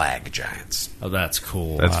 Slag giants. Oh, that's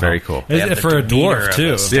cool. That's very cool. They have the For a demeanor dwarf, of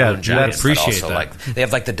too. a stone giant, I appreciate but also that. like they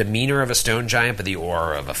have like the demeanor of a stone giant, but the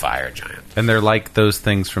aura of a fire giant. And they're like those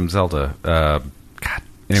things from Zelda. God.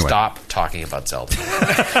 Anyway. Stop talking about Zelda.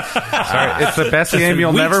 Sorry, it's the best game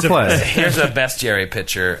you'll never play. Here's a bestiary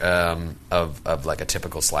picture of like a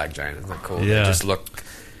typical slag giant. Isn't that cool? Yeah. They just look.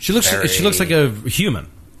 She looks like a human.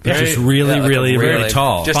 It's Very- just really, yeah, like really, a very really-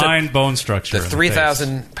 tall. just Fine bone structure. The in face.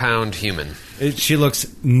 3,000-pound human. She looks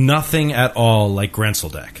nothing at all like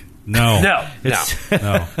Grenseldeck. No.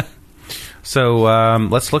 No. So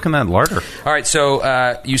let's look in that larder. All right,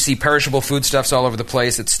 so you see perishable foodstuffs all over the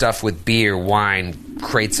place. It's stuffed with beer, wine,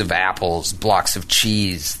 crates of apples, blocks of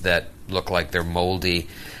cheese that look like they're moldy.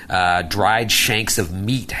 Dried shanks of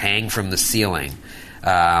meat hang from the ceiling.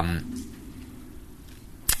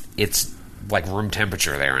 It's like room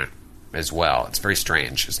temperature there as well. It's very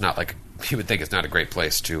strange. It's not like you would think. It's not a great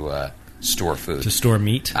place to store food. To store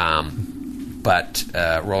meat? But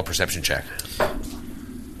roll a perception check.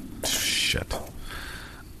 Shit.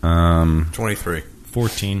 23.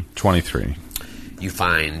 14. 23. You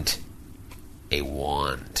find a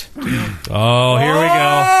wand. Oh, here we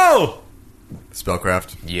go.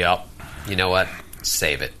 Spellcraft. Yep. You know what?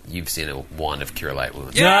 Save it. You've seen a wand of Cure Light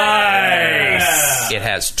Wounds. Nice. It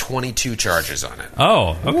has 22 charges on it.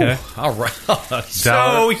 Oh, okay. All right.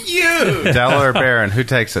 So huge! Della or Baron, who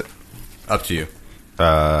takes it? Up to you.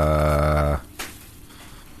 Uh,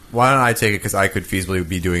 Why don't I take it? Because I could feasibly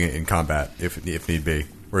be doing it in combat if need be.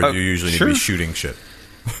 Where you usually need to be shooting shit.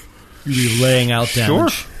 You're laying out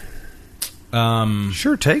damage.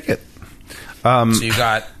 Sure, take it. So you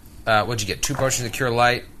got, what'd you get? 2 potions of Cure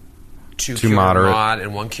Light, 2 Cure moderate. Mod,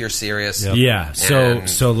 and 1 Cure Serious. Yep. Yeah, And-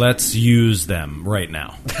 so let's use them right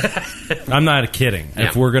now. I'm not kidding. Yeah.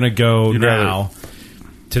 If we're going to go You'd now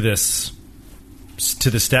to the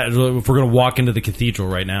if we're going to walk into the cathedral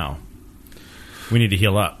right now, we need to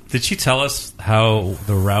heal up. Did she tell us how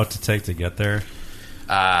the route to take to get there?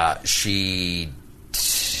 She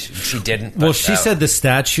didn't. Well, but, she said the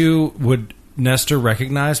statue would Nestor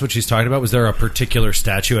recognize what she's talking about. Was there a particular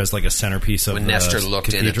statue as like a centerpiece of when the Nestor looked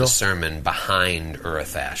in at cathedral? the sermon, behind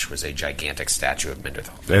Urathash was a gigantic statue of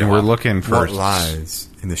Minderthal. And we're looking for... What lies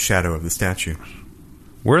in the shadow of the statue?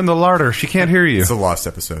 We're in the larder. She can't hear you. It's a lost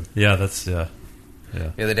episode. Yeah, that's The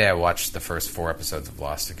other day, I watched the first 4 episodes of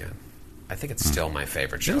Lost again. I think it's still my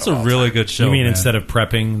favorite show. It's of a all really time. good show. You mean man. instead of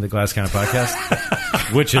prepping the Glass Cannon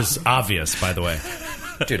podcast, which is obvious, by the way.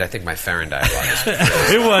 Dude, I think my Farron dialogue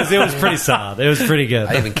is It was pretty solid. It was pretty good.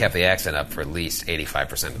 I even kept the accent up for at least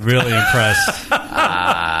 85% of the really impressed?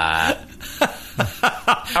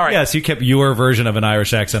 All right. Yes, you kept your version of an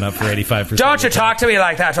Irish accent up for 85%. Don't you talk to me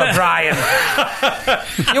like that, O'Brien.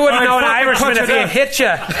 You wouldn't know an Irishman if he hit you,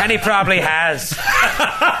 and he probably has.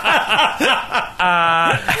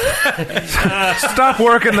 Stop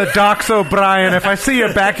working the docks, O'Brien. If I see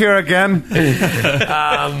you back here again...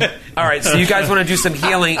 All right, so you guys want to do some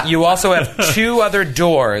healing. You also have 2 other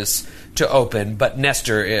doors to open, but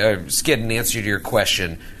Nestor, Skid, in answer to your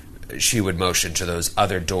question, she would motion to those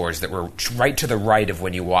other doors that were right to the right of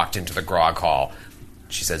when you walked into the grog hall.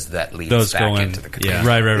 She says that leads Those back go in. into the cathedral.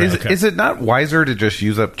 Right. Is it not wiser to just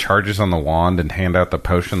use up charges on the wand and hand out the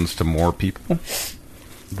potions to more people?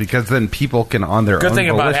 Because then people can, on their own Good thing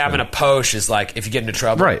about volition- having a potion is like if you get into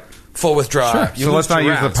trouble, Right. full withdrawal. Sure. You So lose let's not 2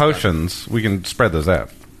 use the rounds, but potions. We can spread those out.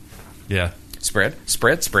 Yeah. Spread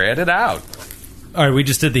it out. All right, we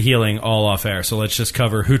just did the healing all off air, so let's just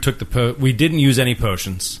cover who took the we didn't use any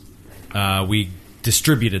potions. We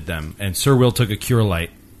distributed them, and Sir Will took a cure light.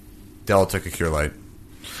 Della took a cure light.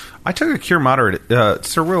 I took a cure moderate.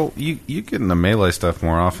 Sir Will, you get in the melee stuff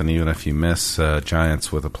more often, even if you miss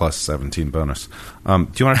giants with a plus 17 bonus. Do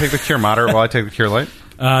you want to take the cure moderate while I take the cure light?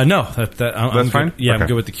 No, I'm That's fine? good. Yeah, Okay. I'm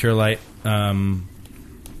good with the cure light.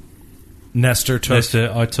 Nestor took.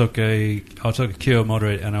 I took a cure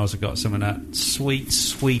moderate, and I also got some of that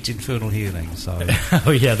sweet infernal healing. So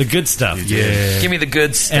Oh yeah, the good stuff. yeah, Give me the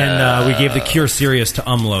good stuff. And we gave the cure serious to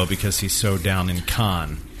Umlo because he's so down in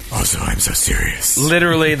con. Also, I'm so serious.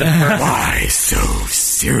 Literally the Why so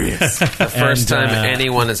serious? first time And,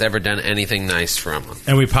 anyone has ever done anything nice for him.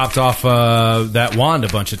 And we popped off that wand a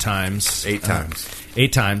bunch of times. 8 times.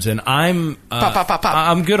 8 times, and I'm pop, pop.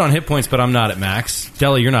 I'm good on hit points, but I'm not at max.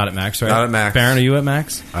 Della, you're not at max, right? Not at max. Baron, are you at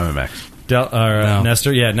max? I'm a max. No.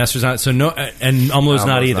 Nestor, yeah, Nestor's not. So no, and Umlo's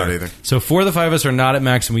not either. not either. So 4 of the 5 of us are not at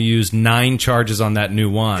max, and we used 9 charges on that new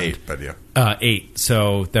wand. 8, but yeah. 8.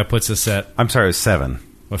 So that puts us at I'm sorry, it was 7.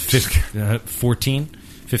 14,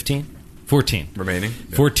 15, 14 Remaining?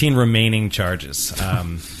 Yeah. 14 remaining charges.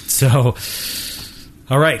 So.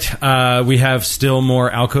 All right, we have still more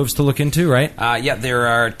alcoves to look into, right? Yeah, there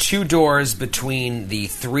are 2 doors between the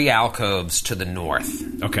 3 alcoves to the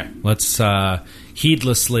north. Okay, let's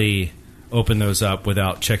heedlessly open those up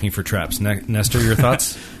without checking for traps. Nestor, your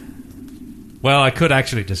thoughts? well, I could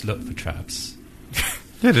actually just look for traps.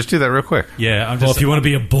 Yeah, just do that real quick. Yeah, I'm Well, just. if you want to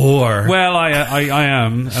be a bore. Well, I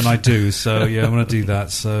am, and I do. So yeah, I'm going to do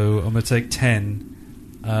that. So I'm going to take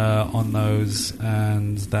 10 on those,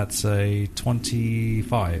 and that's a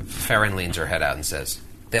 25. Farron leans her head out and says,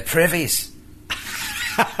 "They're privies.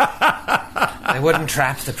 They wouldn't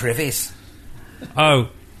trap the privies." Oh,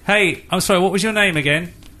 hey, I'm sorry. What was your name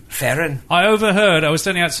again? Farron. I overheard. I was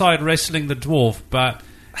standing outside wrestling the dwarf, but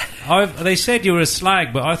they said you were a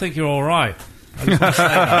slag, but I think you're all right. I just wanna say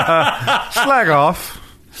that. Slag off.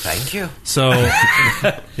 Thank you. So,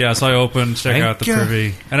 yeah, so I open, check Thank out the you.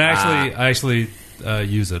 privy, and I actually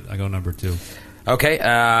use it. I go number 2. Okay,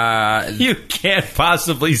 You can't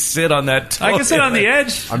possibly sit on that toilet. I can sit on the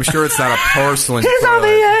edge. I'm sure it's not a porcelain He's on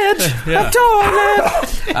the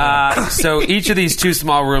toilet. edge. so each of these 2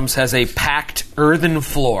 small rooms has a packed earthen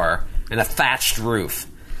floor and a thatched roof.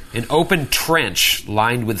 An open trench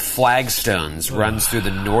lined with flagstones runs through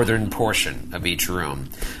the northern portion of each room,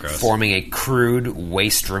 forming a crude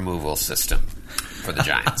waste removal system for the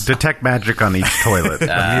giants. Detect magic on each toilet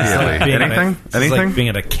immediately. Anything? It's Anything? like being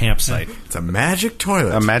at a campsite. It's a magic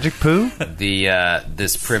toilet. A magic poo?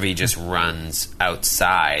 This privy just runs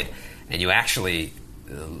outside, and you actually,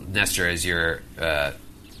 Nestor, as you're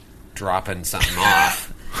dropping something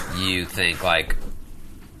off, you think like,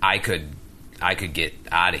 I could get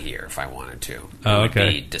out of here if I wanted to. It Oh, would okay.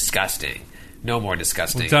 be disgusting. No more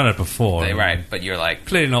disgusting. We've done it before. Right, but you're like,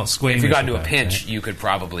 Clearly not squeamish. if you got into a about pinch, it. you could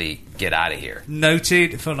probably get out of here.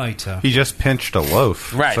 Noted for later. He just pinched a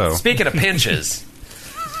loaf. Right. So. Speaking of pinches,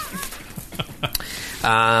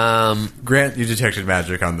 Grant, you detected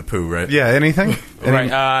magic on the poo, right? Yeah, anything?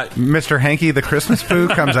 right? Mr. Hanky the Christmas poo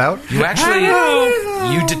comes out? You actually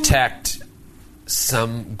you detect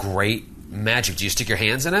some great magic. Do you stick your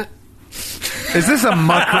hands in it? Is this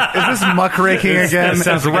muckraking again?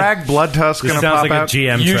 Is Rag Bloodtusk going to Sounds pop like out? a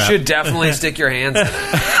GM You trap. should definitely stick your hands in it.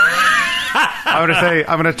 I'm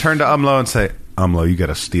going to turn to Umlo and say, Umlo, you got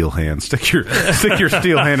a steel hand. Stick your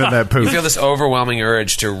steel hand in that poo. You feel this overwhelming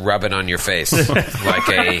urge to rub it on your face like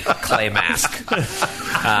a clay mask.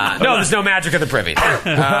 No, there's no magic in the privy.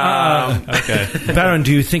 Okay. Baron,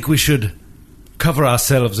 do you think we should cover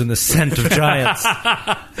ourselves in the scent of giants?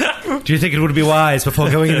 Do you think it would be wise before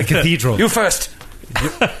going in the cathedral? You first.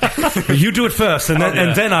 You do it first, and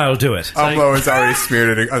then I'll do it. Umlo is already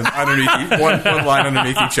smeared it underneath one line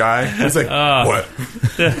underneath each eye. He's like, what?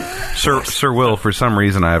 Sir Will, for some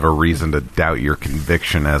reason, I have a reason to doubt your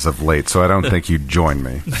conviction as of late, so I don't think you'd join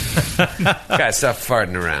me. Guys, stop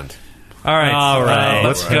farting around. All right.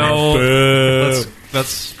 Let's go.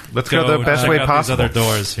 Let's go the best way check out possible. These other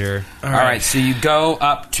doors here. All right, so you go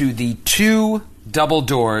up to the 2 double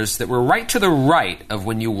doors that were right to the right of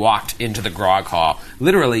when you walked into the grog hall,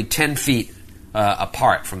 literally 10 feet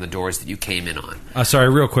apart from the doors that you came in on. Sorry,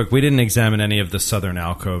 real quick. We didn't examine any of the southern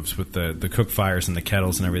alcoves with the cook fires and the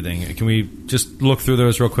kettles and everything. Can we just look through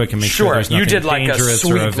those real quick and make sure there's nothing you did like a dangerous or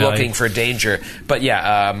sweep of value? looking for danger. But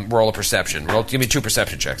roll a perception. Give me 2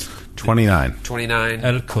 perception checks. 29. 29.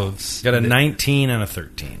 Alcoves. Got a 19 and a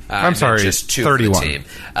 13. I'm sorry, just 2 31. for the team.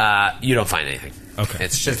 You don't find anything. Okay.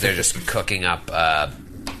 It's just they're just cooking up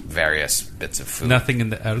various bits of food. Nothing in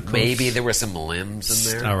the alcoves. Maybe there were some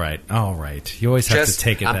limbs in there. All right. You always have to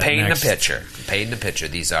take it. I'm that painting next. the picture.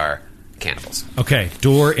 These are cannibals. Okay,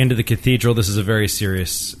 door into the cathedral. This is a very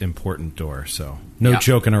serious, important door, so no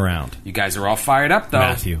joking around. You guys are all fired up,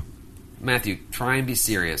 though. Matthew, try and be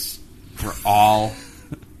serious for all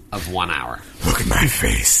of 1 hour. Look at my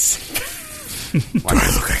face. Do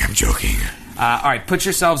I look like I'm joking? All right, put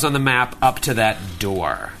yourselves on the map up to that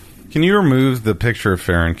door. Can you remove the picture of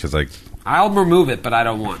Farron? Because I'll remove it, but I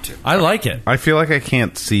don't want to. I like it. I feel like I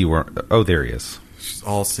can't see where... Oh, there he is. She's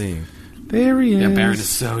all seeing. There he is. Yeah, Baron is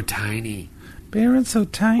so tiny. Baron's so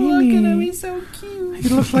tiny. Look at him, he's so cute. He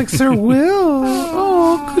looks like Sir Will.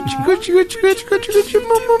 Oh,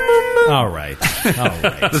 All right.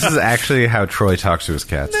 This is actually how Troy talks to his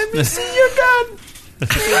cats. Let me see your gun.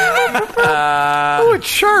 Oh, it's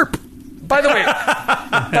sharp. By the way,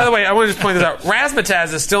 I want to just point this out.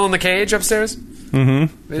 Razzmatazz is still in the cage upstairs.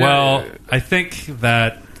 Mm-hmm. Well, I think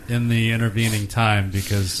that in the intervening time,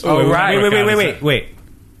 because Wait.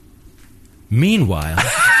 Meanwhile,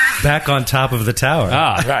 back on top of the tower.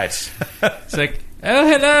 Right. It's like, oh,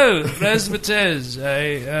 hello, Razzmatazz.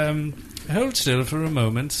 I hold still for a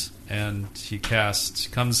moment, and he comes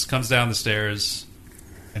down the stairs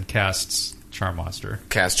and casts Charm Monster.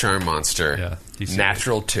 Cast Charm Monster. Yeah, DC.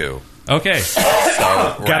 Natural 2. Okay. So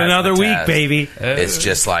Got another week, baby. It's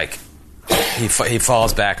just like he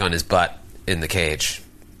falls back on his butt in the cage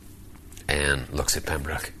and looks at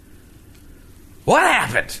Pembroke. What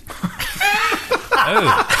happened?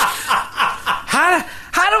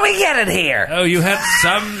 How do we get in here? Oh, you had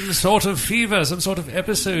some sort of fever, some sort of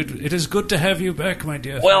episode. It is good to have you back, my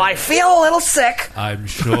dear. Well, I feel a little sick. I'm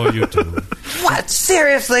sure you do. What?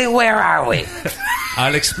 Seriously, where are we?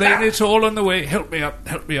 I'll explain it all on the way. Help me up,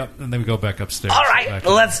 and then we go back upstairs. All right,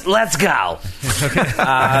 let's go.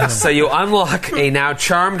 So you unlock a now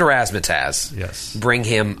charmed Razzmatazz. Yes. Bring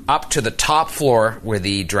him up to the top floor where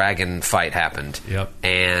the dragon fight happened. Yep.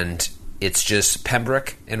 And it's just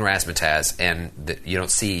Pembroke and Razzmatazz, and you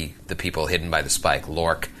don't see the people hidden by the spike.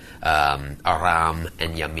 Lork, Aram,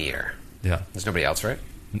 and Ymir. Yeah. There's nobody else, right?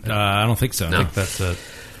 I don't think so. No. I think that's it.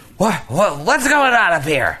 What's going on up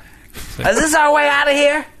here? Is this our way out of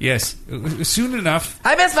here? Yes. Soon enough.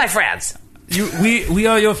 I miss my friends. We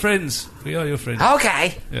are your friends. We are your friends.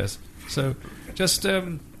 Okay. Yes. So, just yes.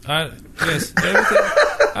 Everything.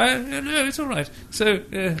 No, it's all right. So,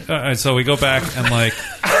 all right. So we go back and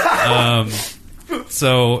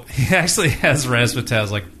so he actually has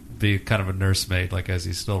Razzmatazz be kind of a nursemaid, as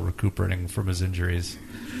he's still recuperating from his injuries.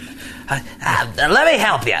 Let me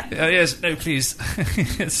help you. Yes, no, please.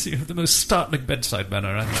 Yes, you have the most startling bedside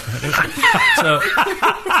manner. So, if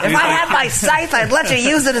I had my scythe, I'd let you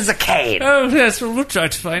use it as a cane. Oh, yes, well, we'll try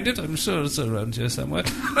to find it. I'm sure it's around here somewhere.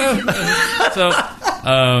 So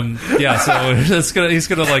he's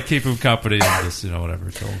gonna keep him company and just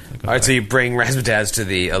whatever. All right, so you bring Razzmatazz to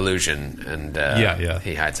the illusion, and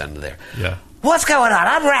he hides under there. Yeah. What's going on?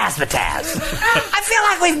 I'm Razzmatazz. I feel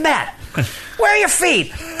like we've met. Where are your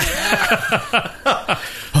feet?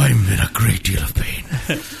 I'm in a great deal of pain.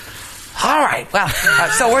 All right, well,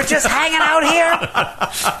 so we're just hanging out here?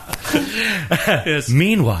 Yes.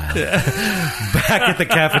 Meanwhile, back at the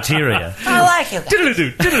cafeteria. I like you.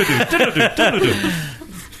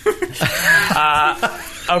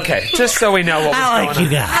 Okay, just so we know what was I like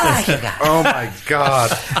going you on. guys. I like you guys. Oh, my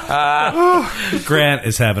God. Grant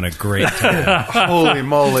is having a great time. Holy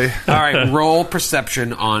moly. All right, roll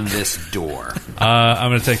perception on this door.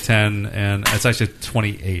 I'm going to take 10, and it's actually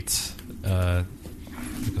 28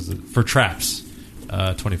 for traps.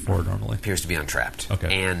 24 normally. Appears to be untrapped.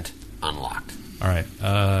 Okay. And unlocked. All right.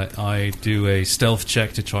 I do a stealth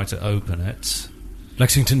check to try to open it.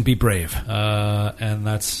 Lexington, be brave. And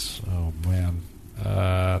that's... Oh, man.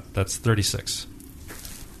 That's 36.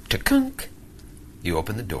 Ta-kunk. You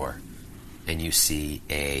open the door, and you see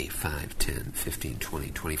a 5, 10, 15, 20,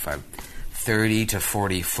 25, 30 to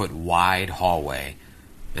 40 foot wide hallway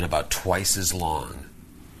and about twice as long,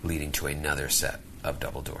 leading to another set of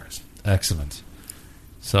double doors. Excellent.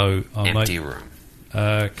 So empty room.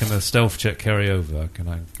 Can the stealth check carry over? Can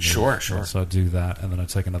I? Sure. So I do that, and then I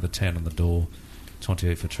take another 10 on the door.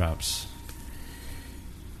 28 for traps.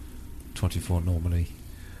 24 normally.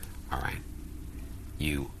 All right.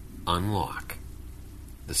 You unlock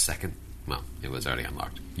the second... Well, it was already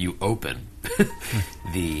unlocked. You open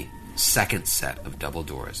the second set of double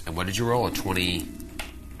doors. And what did you roll? A 20...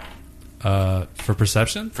 For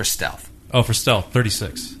perception? For stealth. Oh, for stealth,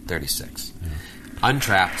 36. 36. Yeah.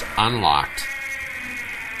 Untrapped, unlocked,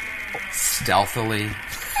 stealthily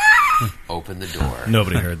open the door.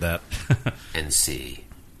 Nobody heard that. And see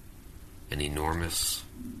an enormous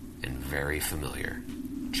and very familiar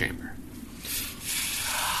chamber.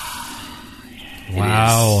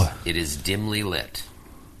 Wow. It is dimly lit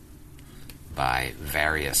by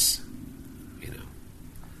various,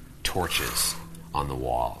 torches on the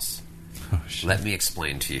walls. Oh, shit. Let me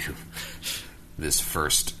explain to you this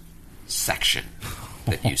first section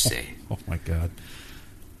that you see. Oh, my God.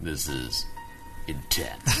 This is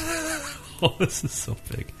intense. Oh, this is so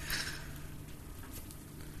big.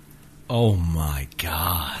 Oh, my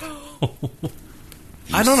God.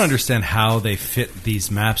 I don't understand how they fit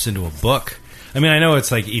these maps into a book. I mean, I know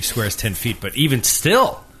it's like each square is 10 feet, but even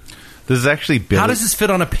still. This is actually Billy. How does this fit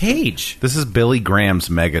on a page? This is Billy Graham's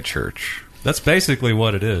mega church. That's basically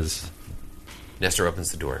what it is. Nestor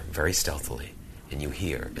opens the door very stealthily, and you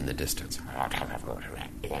hear in the distance.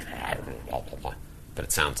 But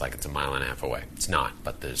it sounds like it's a mile and a half away. It's not,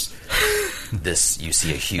 but there's this. You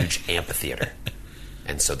see a huge amphitheater,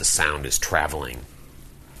 and so the sound is traveling.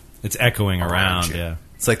 It's echoing around, you. yeah.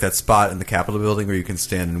 It's like that spot in the Capitol building where you can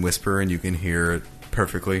stand and whisper and you can hear it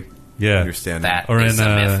perfectly. Yeah. Understand That Or is in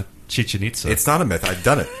a myth. Chichen Itza. It's not a myth. I've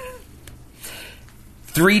done it.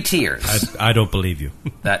 3 tiers. I don't believe you.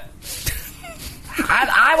 That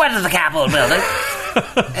I went to the Capitol building,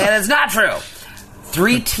 and it's not true.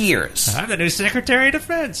 3 tiers I'm the new Secretary of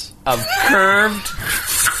Defense. of curved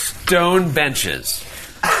stone benches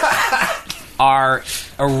are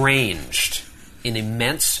arranged in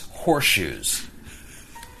immense horseshoes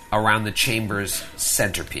around the chamber's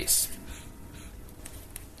centerpiece.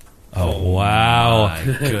 Oh, wow. My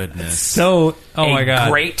goodness. So, my God.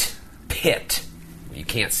 Great pit. You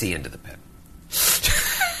can't see into the pit.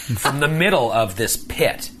 From the middle of this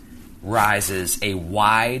pit rises a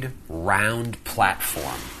wide, round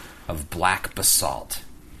platform of black basalt.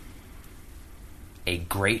 A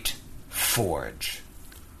great forge,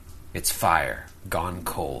 its fire gone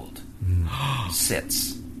cold,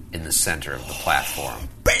 sits in the center of the platform.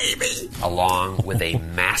 Baby! Along with a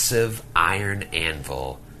massive iron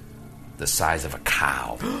anvil the size of a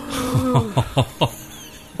cow.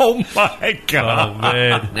 Oh, my God. Oh,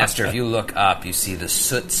 man. Nestor, if you look up, you see the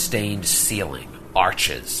soot-stained ceiling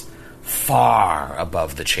arches far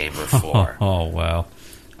above the chamber floor. Oh, wow.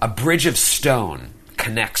 A bridge of stone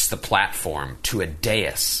connects the platform to a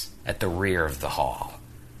dais at the rear of the hall,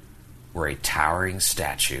 where a towering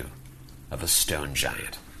statue of a stone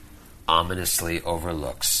giant ominously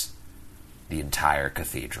overlooks the entire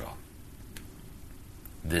cathedral.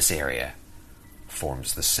 This area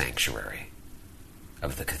forms the sanctuary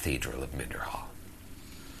of the Cathedral of Minderhall.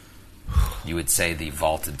 You would say the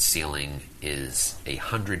vaulted ceiling is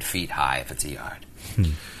 100 feet high if it's a yard.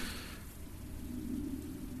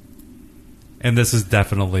 And this is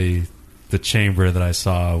definitely the chamber that I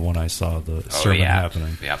saw when I saw the sermon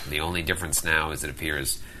happening. Yep. The only difference now is it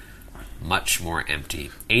appears much more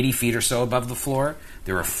empty. 80 feet or so above the floor,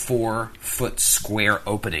 there are 4-foot square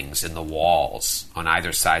openings in the walls on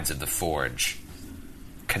either sides of the forge,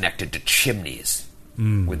 connected to chimneys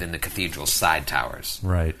within the cathedral's side towers.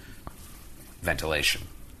 Right. Ventilation.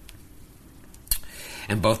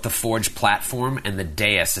 And both the forge platform and the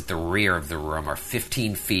dais at the rear of the room are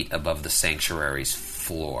 15 feet above the sanctuary's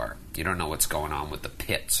floor. You don't know what's going on with the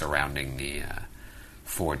pit surrounding the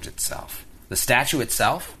forge itself. The statue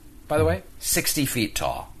itself, by the way, 60 feet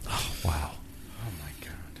tall. Oh, wow.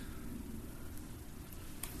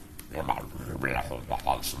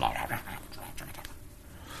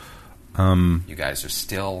 You guys are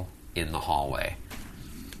still in the hallway.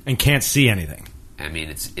 And can't see anything. I mean,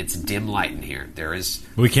 it's dim light in here. There is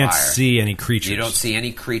We can't fire. see any creatures. You don't see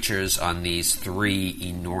any creatures on these 3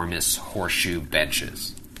 enormous horseshoe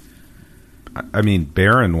benches. I mean,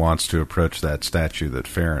 Baron wants to approach that statue that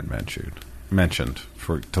Farron mentioned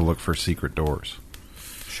to look for secret doors.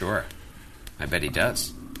 Sure. I bet he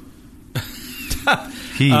does.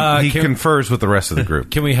 He confers with the rest of the group.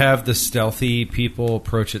 Can we have the stealthy people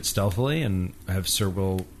approach it stealthily and have Sir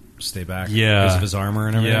Will stay back because of his armor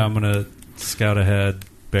and everything? Yeah, I'm going to scout ahead.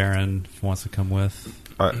 Baron wants to come with.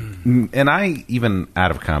 And I, even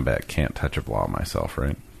out of combat, can't touch a blow myself,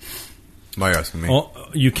 right? Why are you asking me? Well,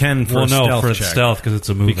 you can for a stealth check. stealth because it's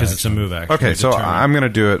a move Because action. it's a move action. Okay, so Determined. I'm going to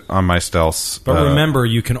do it on my stealth. But remember,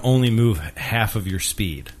 you can only move half of your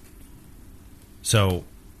speed. So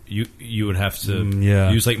you would have to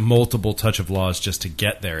Yeah. use like multiple touch of laws just to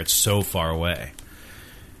get there. It's so far away.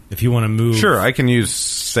 If you want to move, Sure, I can use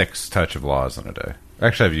 6 touch of laws in a day.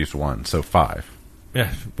 Actually, I've used 1, so 5. yeah,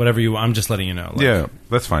 whatever you. I'm just letting you know. Like, Yeah,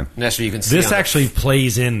 that's fine. Nestor, you can see this on the- actually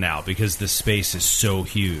plays in now because the space is so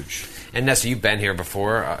huge. And Nestor, you've been here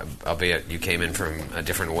before, albeit you came in from a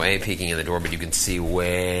different way, peeking in the door, but you can see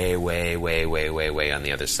way on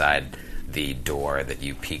the other side the door that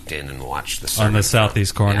you peeked in and watched the sermon On the from.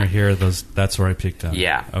 southeast corner Yeah. here, that's where I peeked in.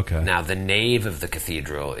 Yeah. Okay. Now, the nave of the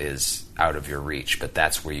cathedral is out of your reach, but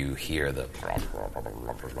that's where you hear the...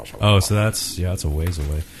 Oh, so that's a ways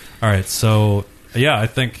away. All right, so yeah, I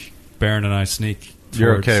think Baron and I sneak.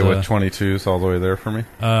 You're towards, okay with 22s all the way there for me?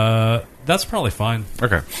 That's probably fine.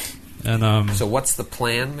 Okay. And So what's the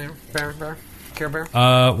plan there, Baron? Care Bear?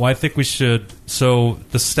 well, I think we should. So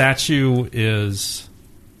the statue is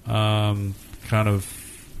kind of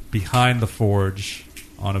behind the forge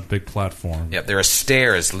on a big platform. Yep, there are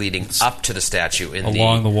stairs leading up to the statue in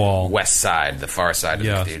Along the wall. west side, the far side of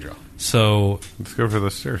the cathedral. So Let's go for the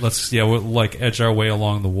stairs. we'll like edge our way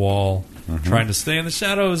along the wall, trying to stay in the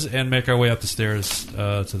shadows and make our way up the stairs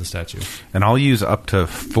to the statue. And I'll use up to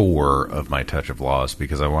 4 of my touch of laws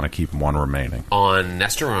because I want to keep 1 remaining. On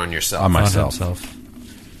Nestor or on yourself? On my- On Myself. himself.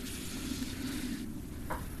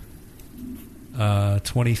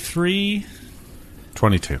 23.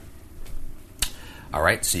 22. All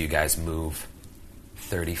right, so you guys move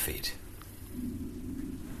 30 feet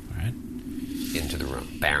All right. into the room.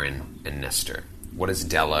 Baron and Nestor. What is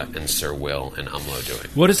Della and Sir Will and Umlo doing?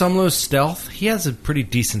 What is Umlo's stealth? He has a pretty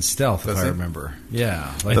decent stealth, Does if I he? remember.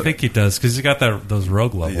 Yeah, I think he does because he's got those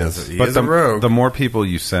rogue levels. He But is a rogue. the more people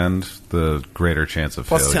you send, the greater chance of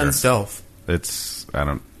Plus failure. 10 stealth. It's,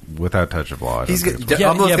 without touch of law. I don't He's think I'm it's- Yeah,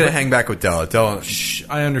 almost yeah, going to but- hang back with Della. Della.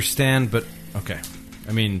 I understand, but okay.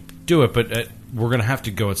 I mean, do it, but we're going to have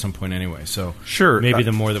to go at some point anyway. So Sure. maybe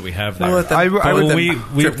the more that we have there. We'll let them- I we'll would- let them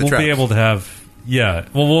we'll trip the traps. be able to have. Yeah,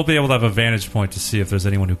 well, we'll be able to have a vantage point to see if there's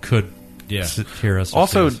anyone who could hear us. Or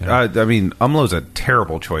Also, see us, I mean, Umlo's a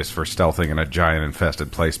terrible choice for stealthing in a giant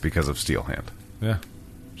infested place because of Steel Hand. Yeah.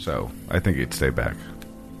 So I think he'd stay back.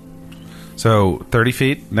 So 30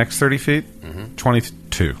 feet, next 30 feet,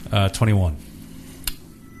 22. 21.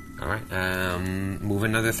 All right, move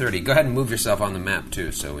another 30. Go ahead and move yourself on the map,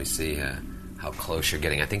 too, so we see how close you're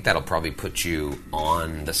getting. I think that'll probably put you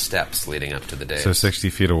on the steps leading up to the dais. So 60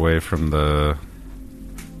 feet away from the...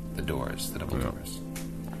 The doors, the double doors.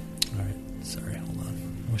 All right. Sorry, hold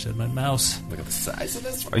on. I wish I had my mouse. Look at the size of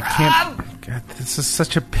this. I can't... God, this is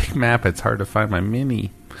such a big map, it's hard to find my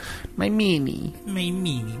mini. My mini.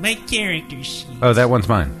 My character sheet. Oh, that one's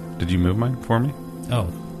mine. Did you move mine for me?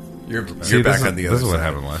 Oh, You're See, back this on the is, other this is what side.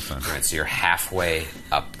 happened last time. All right, so you're halfway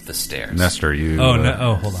up the stairs. Nestor, you... oh no!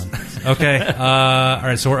 Oh, hold on. Okay. All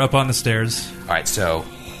right. So we're up on the stairs. All right, so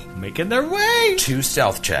Making their way. 2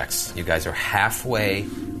 stealth checks. You guys are halfway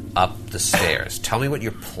up the stairs. Tell me what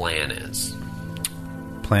your plan is.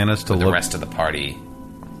 Plan is to The look... rest of the party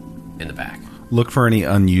in the back. Look for any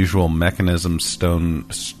unusual mechanisms,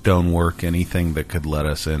 stonework, anything that could let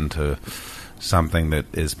us into something that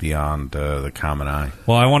is beyond the common eye.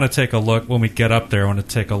 Well, I want to take a look when we get up there. I want to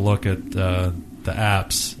take a look at the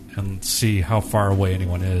apps and see how far away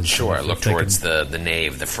anyone is. Sure, If look they towards can- the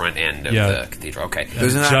nave, the front end of Yeah. the cathedral. Okay.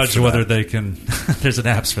 There's an apps judge for whether that. they can. There's an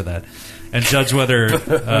apps for that, and judge whether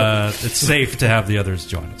it's safe to have the others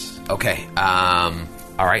join us. Okay.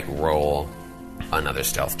 All right, roll another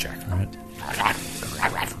stealth check. All right.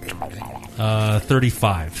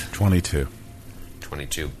 35. 22.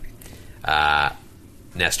 22.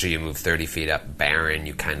 Nestor, you move 30 feet up. Baron,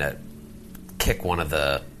 you kind of kick one of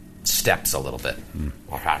the steps a little bit.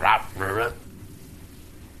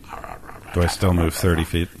 Do I still move 30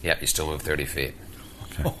 feet? Yep, you still move 30 feet.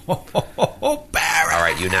 All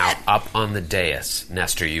right, you now up on the dais.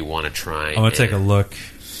 Nestor, you want to try I'm gonna take a and- look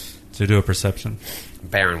to do a perception.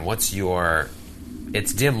 Baron, what's your...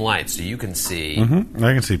 It's dim light, so you can see... Mm-hmm.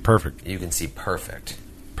 I can see perfect. You can see perfect.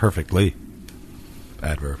 Perfectly.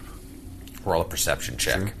 Adverb. Roll a perception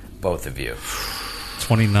check. Both of you.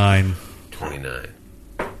 29. 29.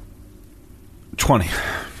 20.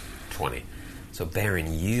 20. So,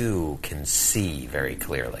 Baron, you can see very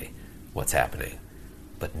clearly what's happening,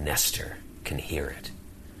 but Nestor can hear it.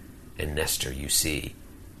 And Nestor, you see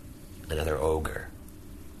another ogre.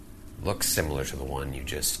 Looks similar to the one you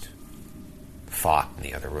just fought in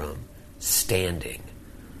the other room, standing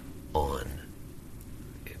on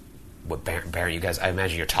what Baron, you guys, I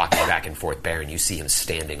imagine you're talking back and forth. Baron, you see him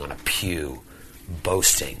standing on a pew,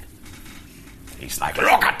 boasting. He's like, "Look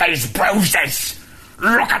at these bruises!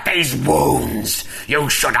 Look at these wounds. You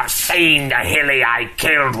should have seen the hilly I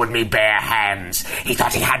killed with me bare hands. He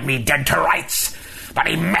thought he had me dead to rights, but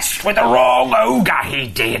he messed with the wrong ogre, he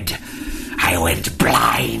did. I went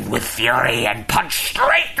blind with fury and punched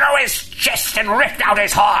straight through his chest and ripped out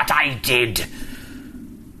his heart, I did.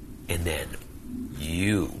 And then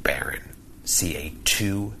you, Baron, see a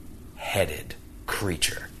two-headed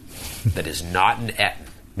creature that is not an Etten.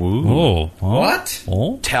 Ooh. What?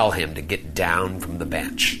 Oh? Tell him to get down from the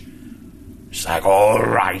bench. It's like, all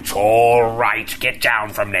right, get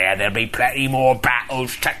down from there. There'll be plenty more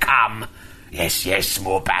battles to come. Yes,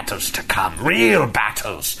 more battles to come. Real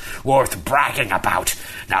battles worth bragging about.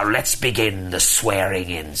 Now let's begin the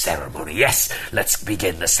swearing-in ceremony. Yes, let's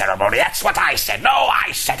begin the ceremony. That's what I said. No,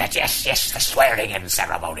 I said it. Yes, the swearing-in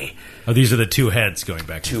ceremony. Oh, these are the two heads going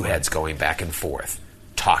back and Two forth. heads going back and forth,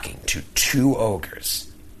 talking to two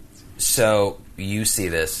ogres. So you see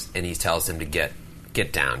this, and he tells him to get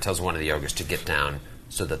down, tells one of the ogres to get down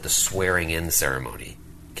so that the swearing-in ceremony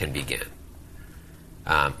can begin.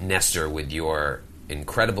 Nestor, with your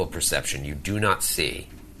incredible perception, you do not see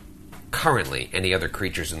currently any other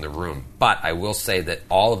creatures in the room, but I will say that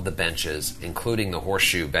all of the benches, including the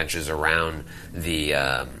horseshoe benches around the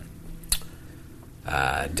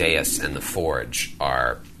dais and the forge,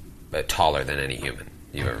 are taller than any human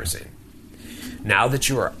you've ever seen. Now that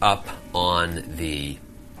you are up on the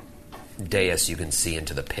dais, you can see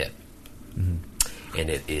into the pit. Mm-hmm. And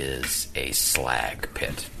it is a slag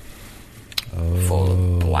pit. Full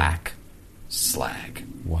of black slag.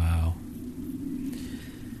 Wow.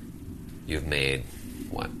 You've made,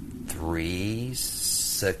 3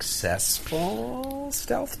 successful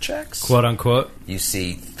stealth checks? Quote unquote. You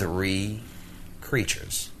see 3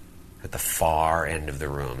 creatures at the far end of the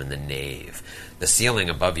room in the nave. The ceiling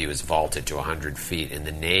above you is vaulted to 100 feet. In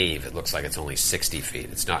the nave, it looks like it's only 60 feet.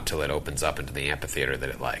 It's not till it opens up into the amphitheater that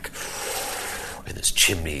it and there's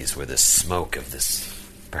chimneys where the smoke of this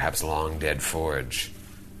perhaps long dead forge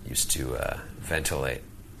used to ventilate.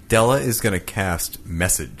 Della is going to cast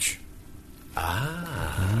Message.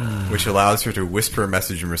 Which allows her to whisper a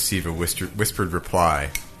message and receive a whispered reply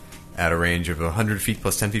at a range of 100 feet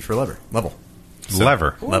plus 10 feet for level. So,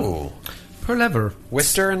 Lever. Ooh. Per lever.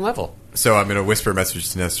 Whisper and level. So I'm going to whisper a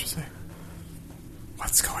message to Nestor, say,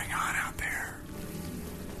 "What's going on out there?"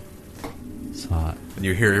 It's hot. And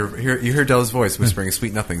you hear Della's voice whispering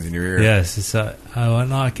sweet nothings in your ear. Yes, it's I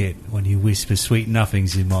like it when you whisper sweet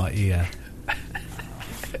nothings in my ear.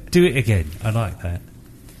 Do it again. I like that.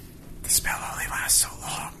 The spell only lasts so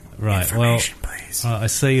long. Right. Information, please. I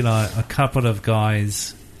see like a couple of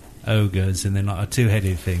guys, ogres, and then like a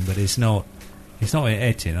two-headed thing, but it's not an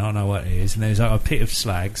Etin. I don't know what it is. And there's like a pit of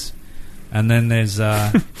slags, and then there's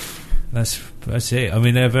that's it. I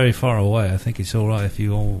mean, they're very far away. I think it's all right if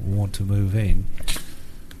you all want to move in.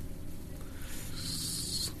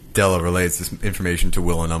 Della relays this information to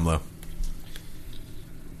Will and Umlo.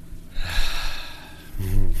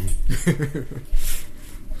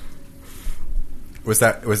 Was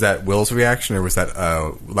that Will's reaction or was that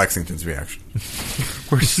Lexington's reaction?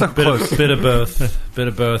 We're so close. Bit of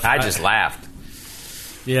both. I just laughed.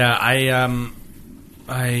 Yeah, I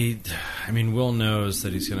mean, Will knows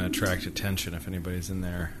that he's going to attract attention if anybody's in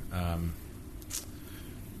there.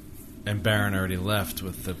 And Baron already left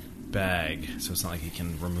with the bag, so it's not like he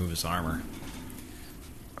can remove his armor.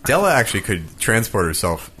 Della actually could transport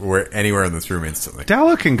herself anywhere in this room instantly.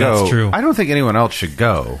 Della can go. That's true. I don't think anyone else should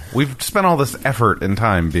go. We've spent all this effort and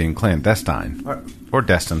time being clandestine. Or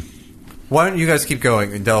destined. Why don't you guys keep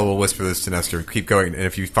going, and Della will whisper this to Nestor. Keep going, and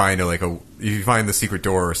if you find if you find the secret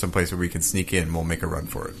door or someplace where we can sneak in, we'll make a run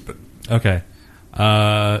for it. But Okay.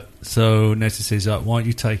 So Nestor says, why don't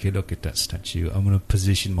you take a look at that statue? I'm going to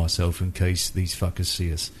position myself in case these fuckers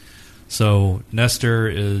see us. So Nestor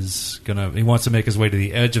is he wants to make his way to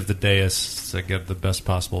the edge of the dais to get the best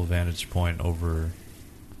possible vantage point over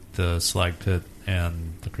the slag pit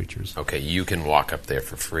and the creatures. Okay, you can walk up there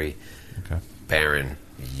for free. Okay. Baron,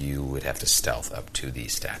 you would have to stealth up to the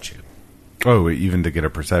statue. Oh, even to get a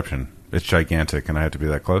perception. It's gigantic, and I have to be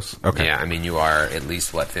that close? Okay. Yeah, I mean, you are at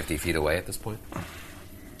least, 50 feet away at this point?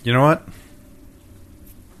 You know what?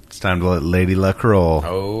 It's time to let Lady Luck roll.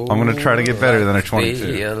 Oh, I'm going to try to get better than a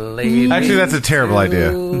 22. Actually, that's a terrible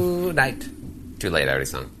idea. Night. Too late, I already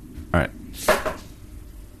sung. All right.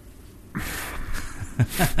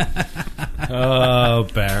 Oh,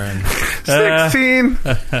 Baron. 16!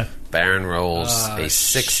 Baron rolls a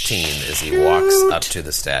 16 as he walks up to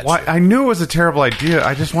the statue. Why? I knew it was a terrible idea.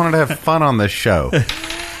 I just wanted to have fun on this show.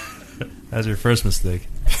 That's your first mistake.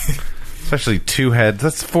 Especially 2 heads.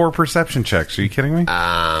 That's 4 perception checks. Are you kidding me?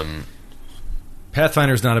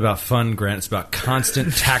 Pathfinder's not about fun, Grant. It's about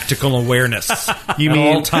constant tactical awareness. You at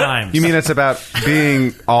mean all times? You mean it's about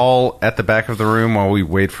being all at the back of the room while we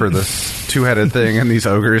wait for this two-headed thing and these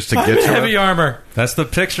ogres to get to heavy it? armor? That's the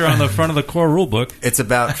picture on the front of the core rulebook. It's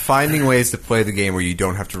about finding ways to play the game where you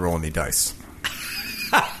don't have to roll any dice.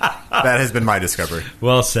 That has been my discovery.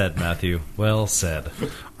 Well said, Matthew. Well said.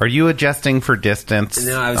 Are you adjusting for distance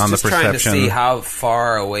No, I was on just the trying to perception? see how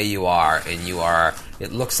far away you are, and you are.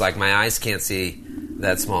 It looks like my eyes can't see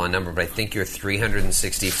that small a number, but I think you're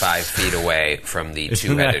 365 feet away from the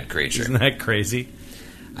two-headed creature. Isn't that crazy?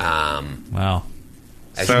 Wow.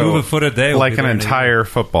 As So, you move a foot a day, like an entire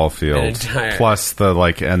football field, plus the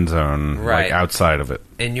end zone, Right. outside of it.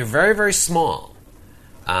 and you're very, very small,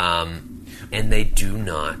 and they do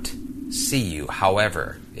not see you.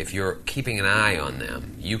 However, if you're keeping an eye on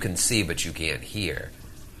them, you can see, but you can't hear.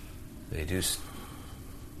 They do.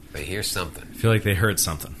 They hear something. I feel like they heard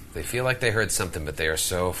something. They feel like they heard something, but they are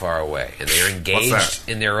so far away, and they are engaged that?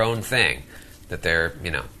 in their own thing that they're,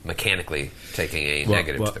 mechanically taking a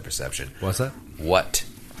negative to their perception. What's that? What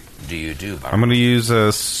do you do, Barbara? I'm going to use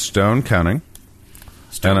a stone cunning.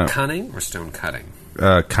 Stone cunning or stone cutting?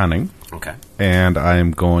 Cunning. Okay. And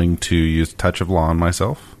I'm going to use Touch of Law on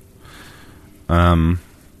myself.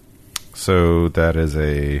 So that is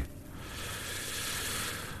a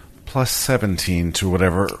plus 17 to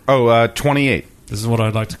whatever. 28. This is what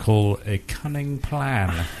I'd like to call a cunning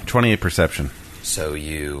plan. 28 perception. So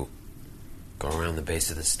you go around the base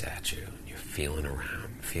of the statue, and you're feeling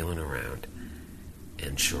around,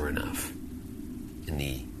 and sure enough, in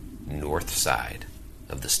the north side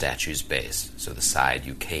of the statue's base, so the side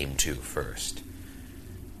you came to first,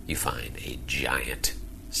 you find a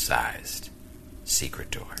giant-sized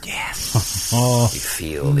secret door. Yes. You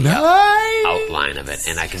feel the outline of it,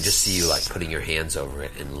 and I can just see you putting your hands over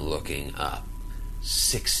it and looking up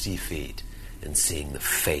 60 feet and seeing the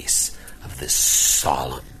face of this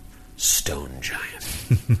solemn stone giant.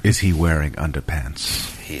 Is he wearing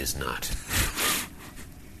underpants? He is not.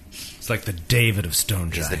 It's like the David of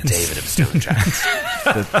Stone He's Giants. the David of stone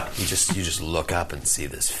giants. You just look up and see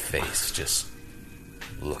this face just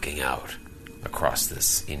looking out across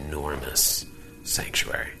this enormous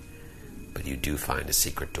sanctuary. But you do find a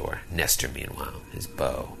secret door. Nestor, meanwhile, his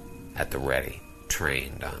bow at the ready,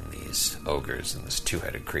 trained on these ogres and this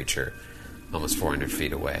two-headed creature almost 400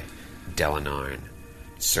 feet away. Delanarn,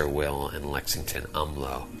 Sir Will, and Lexington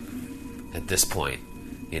Umlo. At this point,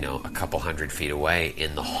 a couple hundred feet away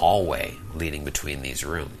in the hallway leading between these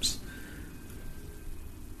rooms.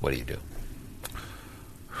 What do you do?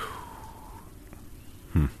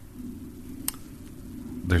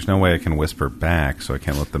 There's no way I can whisper back, so I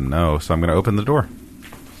can't let them know. So I'm going to open the door.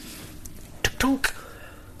 Tunk.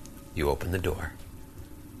 You open the door,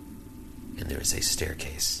 and there is a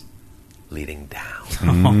staircase leading down.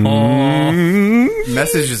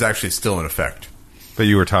 Message is actually still in effect. But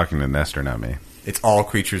you were talking to Nestor, not me. It's all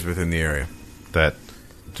creatures within the area.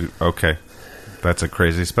 Okay. That's a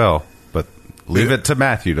crazy spell. But leave it to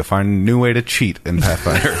Matthew to find a new way to cheat in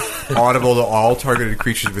Pathfinder. Audible to all targeted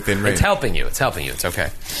creatures within range. It's helping you. It's okay.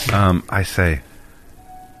 I say,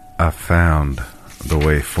 I found the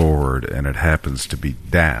way forward, and it happens to be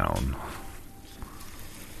down.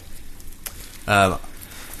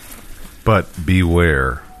 But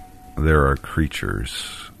beware, there are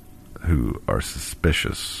creatures who are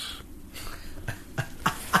suspicious.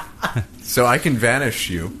 So I can vanish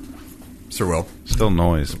you, Sir Will. Still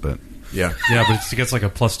noise, but... Yeah. Yeah, but it gets like a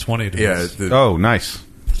plus 20 to Yeah. his Oh, nice.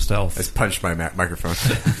 stealth. I just punched my microphone.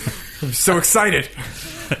 I'm so excited.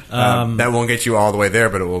 That won't get you all the way there,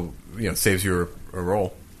 but it will, saves you a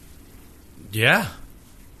roll. Yeah.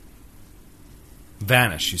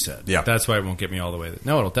 Vanish, you said. Yeah. That's why it won't get me all the way there.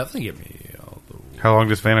 No, it'll definitely get me all the way. How long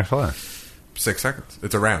does Vanish last? 6 seconds.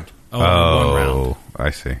 It's a round. Oh, one round.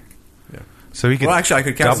 I see. Yeah. So he could Well, actually, I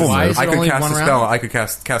could cast. double I move. could only cast one a round? spell. I could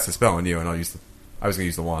cast a spell on you, and I was going to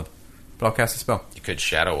use the wand, but I'll cast a spell. You could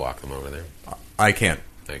shadow walk them over there. I can't.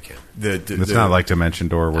 Okay. It's not like Dimension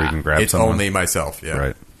Door where you can grab It's someone. only myself. Yeah.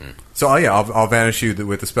 Right. So I'll vanish you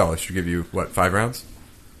with the spell. It should give you 5 rounds.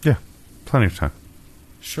 Yeah. Plenty of time.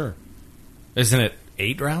 Sure. Isn't it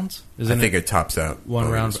 8 rounds? I Isn't think it tops out one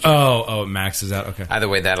Oh, round? it's- Oh, it maxes out. Okay. Either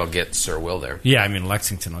way, that'll get Sir Will there. Yeah, I mean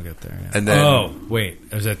Lexington will get there. Yeah. And then- oh, wait,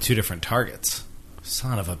 is that 2 different targets?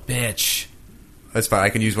 Son of a bitch. That's fine. I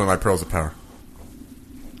can use one of my pearls of power.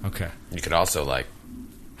 Okay. You could also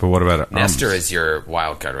But what about Nestor is your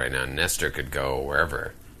wild card right now. Nestor could go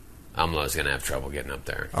wherever. Umlo's going to have trouble getting up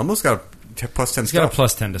there. Almost got a plus 10 He's got a stealth.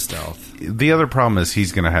 plus 10 to stealth. The other problem is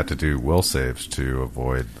he's going to have to do will saves to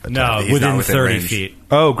avoid attack. No, He's within not within 30 range. feet.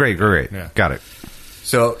 Oh, great. Yeah. Got it.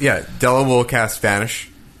 So, yeah, Della will cast Vanish.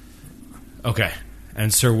 Okay.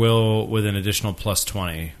 And Sir Will, with an additional plus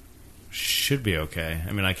 20, should be okay.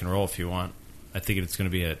 I mean, I can roll if you want. I think it's going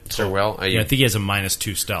to be a... Sir Will? I think he has a minus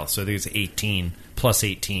 2 stealth, so I think it's 18, plus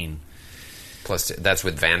 18. That's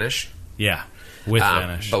with Vanish? Yeah, with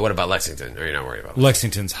Vanish. But what about Lexington? Or are you not worried about that?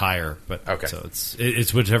 Lexington's higher, but okay. So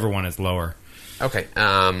it's whichever one is lower. Okay.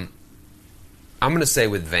 I'm going to say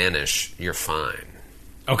with Vanish, you're fine.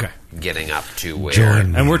 Okay. Getting up to where...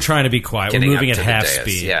 And we're trying to be quiet. We're moving at half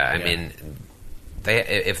speed. Yeah, I mean,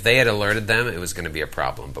 if they had alerted them, it was going to be a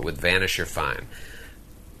problem. But with Vanish, you're fine.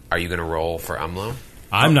 Are you going to roll for Umlo?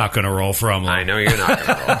 I'm not going to roll for Umlo. I know you're not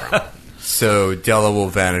going to roll for Umlo. So Della will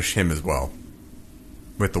vanish him as well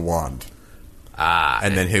with the wand.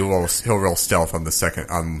 And then he'll roll stealth on the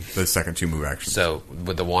second 2 move actions. So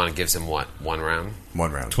with the wand, it gives him what? 1 round?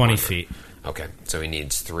 1 round. 20 feet. Okay, so he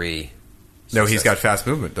needs 3. No, he's got fast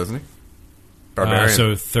movement, doesn't he? Barbarian.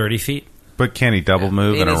 So 30 feet. But can he double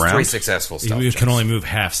move he in a needs round? 3 successful stealth He checks. can only move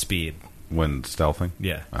half speed. When stealthing?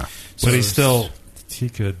 Yeah. Ah. But he still... He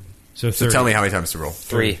could... So So 30. tell me how many times to roll.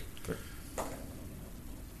 3.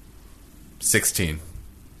 16.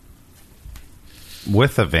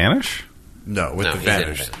 With a vanish? No, with No, the he didn't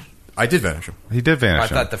vanish. vanish. I did vanish him. He did vanish I him.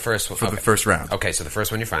 thought the first one... For the first round. Okay, so the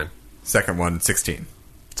first one you're fine. Second one, 16.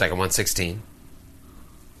 Second one, 16.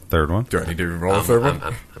 Third one? Do I need to roll the third one?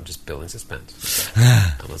 I'm just building suspense.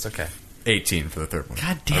 Almost okay. 18 for the third one.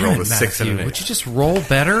 God I damn rolled it, a 6 and an Matthew. 8. Would you just roll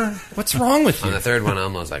better? What's wrong with On you? the third one,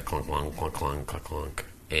 Elmo's like clunk, clunk, clunk, clunk, clunk, clunk.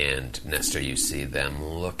 And Nestor, you see them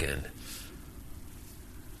looking.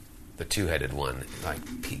 The 2-headed one,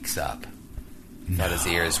 like, peeks up. Thought his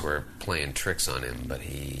ears were playing tricks on him, but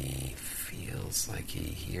he feels like he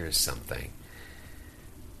hears something.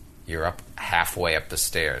 You're up halfway up the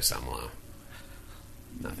stairs, Umlo.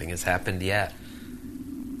 Nothing has happened yet.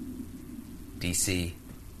 DC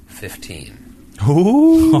 15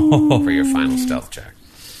 Ooh. for your final stealth check.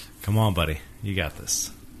 Come on, buddy. You got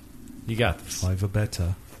this. You got this. Five a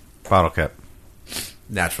beta. Bottle cap.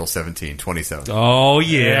 Natural 17, 27. Oh,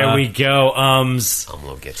 yeah. There we go.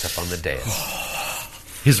 Umlo gets up on the dais.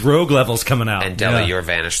 His rogue level's coming out. And Della, Yeah. you're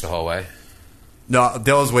vanished the whole way? No,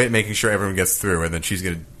 Della's making sure everyone gets through, and then she's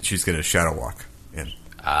gonna shadow walk in.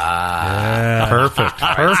 Perfect.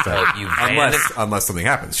 Perfect. So you vanish. Unless something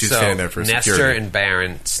happens. She's So standing there for Nestor security. and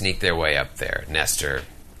Baron sneak their way up there. Nestor,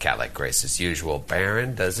 cat like grace as usual.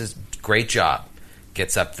 Baron does his great job.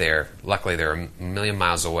 Gets up there. Luckily, they're a million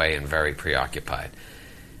miles away and very preoccupied.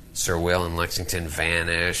 Sir Will and Lexington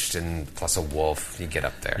vanished, and plus a wolf. You get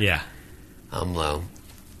up there. Yeah. Umlo,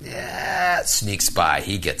 sneaks by.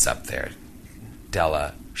 He gets up there.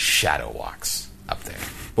 Della shadow walks up there.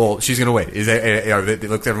 Well, she's gonna wait.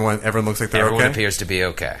 Everyone looks like they're Everyone okay. appears to be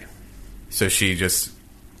okay. So she just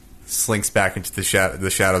slinks back into the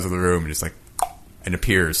shadows of the room and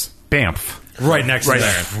appears Bamf. Right next to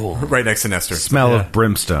there. right next to Nestor. Smell of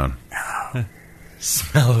brimstone.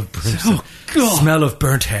 Smell of brimstone. Smell of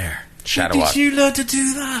burnt hair. Shadow walk. you learn to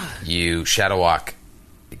do that? You shadow walk.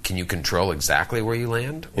 Can you control exactly where you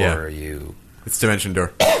land? Or Yeah. are you... It's Dimension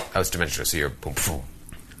Door. Oh, it's dimensional, so you're boom, boom.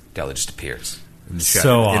 Della just appears. In the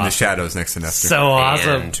So in the awesome. shadows next to Nestor. So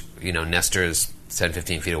awesome. And, Nestor's 10,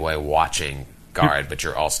 15 feet away watching guard, but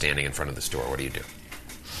you're all standing in front of this door. What do you do?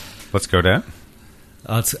 Let's go down.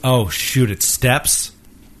 Oh, shoot, it's steps.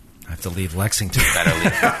 I have to leave Lexington. Better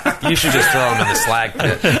leave. You should just throw him in the slag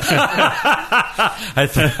pit.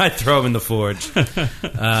 I throw him in the forge.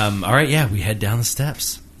 All right, yeah, we head down the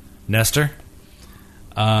steps. Nestor,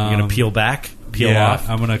 you're going to peel back? Peel off?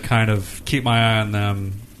 I'm going to kind of keep my eye on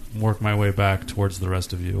them, work my way back towards the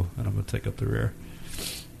rest of you, and I'm going to take up the rear.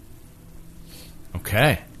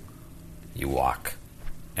 Okay. You walk.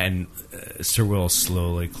 And Sir Will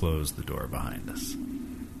slowly close the door behind us.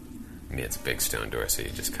 I mean, it's a big stone door, so you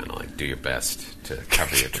just kind of like do your best to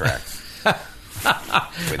cover your tracks.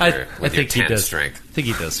 with your 10 strength. I think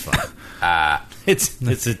he does fine.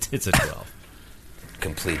 It's a 12.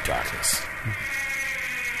 Complete darkness.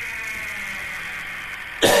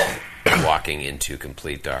 Walking into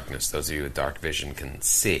complete darkness. Those of you with dark vision can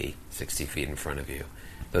see 60 feet in front of you.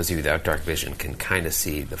 Those of you without dark vision can kind of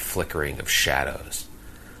see the flickering of shadows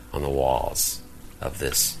on the walls of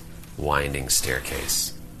this winding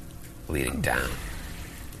staircase leading down.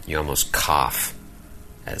 You almost cough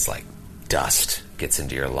as like dust gets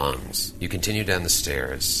into your lungs. You continue down the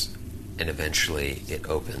stairs, and eventually it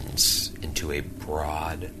opens into a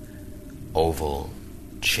broad oval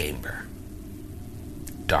chamber.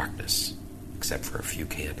 Darkness, except for a few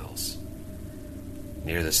candles.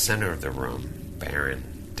 Near the center of the room,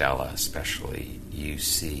 Baron, Della especially, you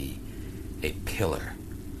see a pillar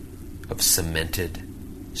of cemented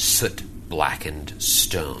soot-blackened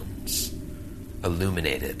stones,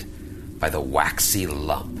 illuminated by the waxy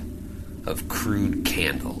lump of crude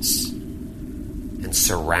candles, and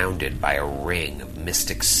surrounded by a ring of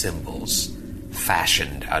mystic symbols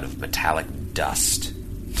fashioned out of metallic dust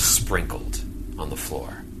sprinkled on the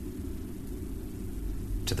floor.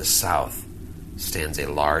 To the south stands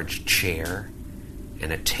a large chair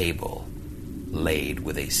and a table laid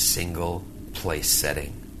with a single place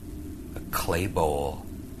setting, a clay bowl,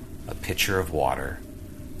 a pitcher of water,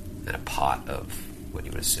 and a pot of what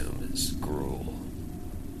you would assume is gruel.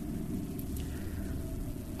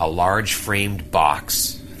 A large framed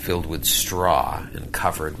box filled with straw and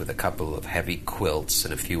covered with a couple of heavy quilts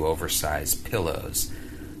and a few oversized pillows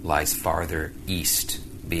lies farther east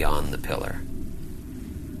beyond the pillar.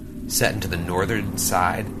 Set into the northern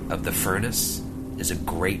side of the furnace is a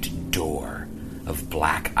great door of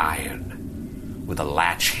black iron with a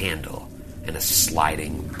latch handle and a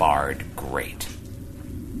sliding barred grate.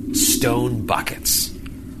 Stone buckets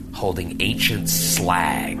holding ancient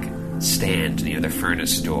slag stand near the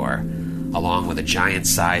furnace door, along with a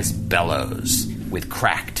giant-sized bellows with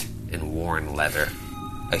cracked and worn leather,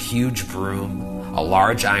 a huge broom, a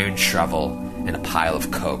large iron shovel, and a pile of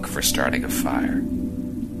coke for starting a fire.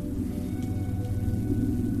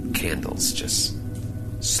 Candles just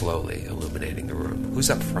slowly illuminating the room. Who's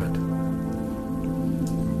up front?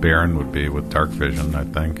 Baron would be with dark vision, I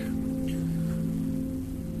think.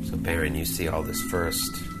 So, Baron, you see all this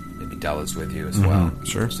first. Maybe Della's with you as well.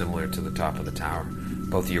 Sure. Similar to the top of the tower.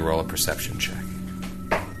 Both of you roll a perception check.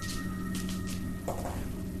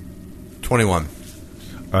 21.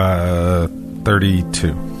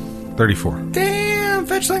 32. 34. Damn,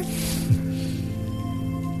 fetchling.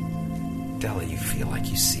 Della, you feel like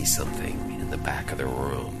you see something in the back of the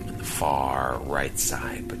room, in the far right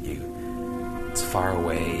side, but it's far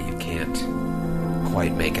away, you can't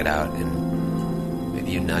quite make it out, and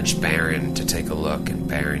maybe you nudge Baron to take a look, and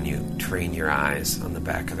Baron, you train your eyes on the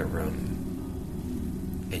back of the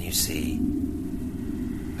room, and you see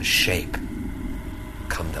a shape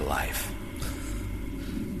come to life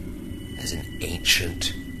as an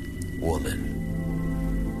ancient woman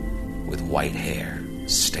with white hair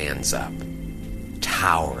stands up,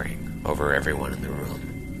 towering over everyone in the room.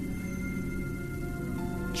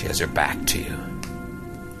 She has her back to you.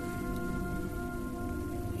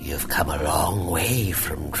 You've come a long way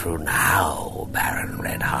from True Now, Baron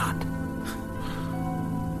Redheart.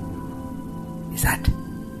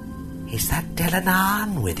 Is that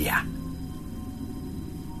Delanan with ya?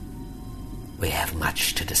 We have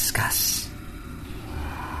much to discuss.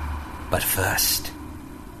 But first,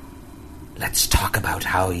 let's talk about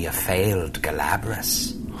how you failed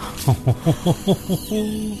Galabras.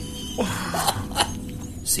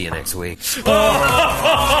 See you next week.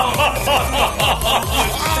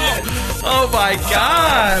 Oh my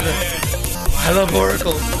god! I love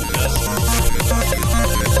Oracle.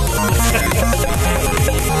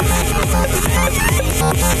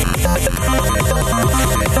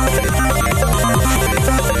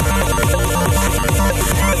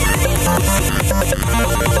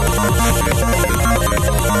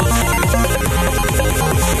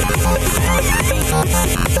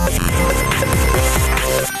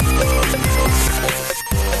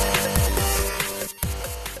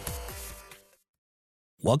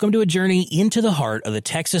 Welcome to a journey into the heart of the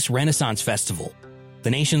Texas Renaissance Festival, the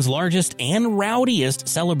nation's largest and rowdiest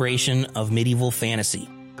celebration of medieval fantasy.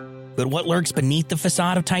 But what lurks beneath the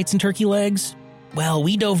facade of tights and turkey legs? Well,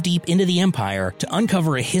 we dove deep into the empire to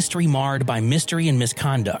uncover a history marred by mystery and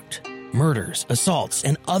misconduct, murders, assaults,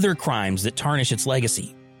 and other crimes that tarnish its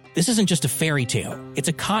legacy. This isn't just a fairy tale, it's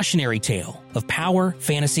a cautionary tale of power,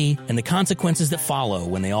 fantasy, and the consequences that follow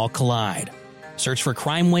when they all collide. Search for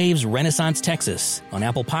Crime Waves Renaissance Texas on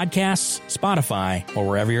Apple Podcasts, Spotify, or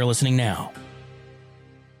wherever you're listening now.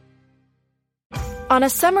 On a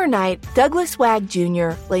summer night, Douglas Wag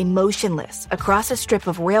Jr. lay motionless across a strip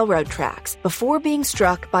of railroad tracks before being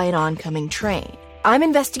struck by an oncoming train. I'm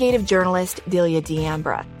investigative journalist Delia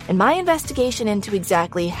D'Ambra, and my investigation into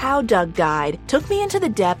exactly how Doug died took me into the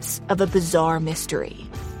depths of a bizarre mystery.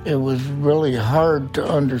 It was really hard to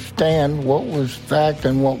understand what was fact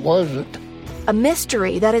and what wasn't. A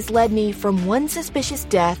mystery that has led me from one suspicious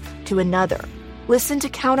death to another. Listen to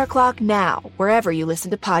Counterclock now, wherever you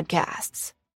listen to podcasts.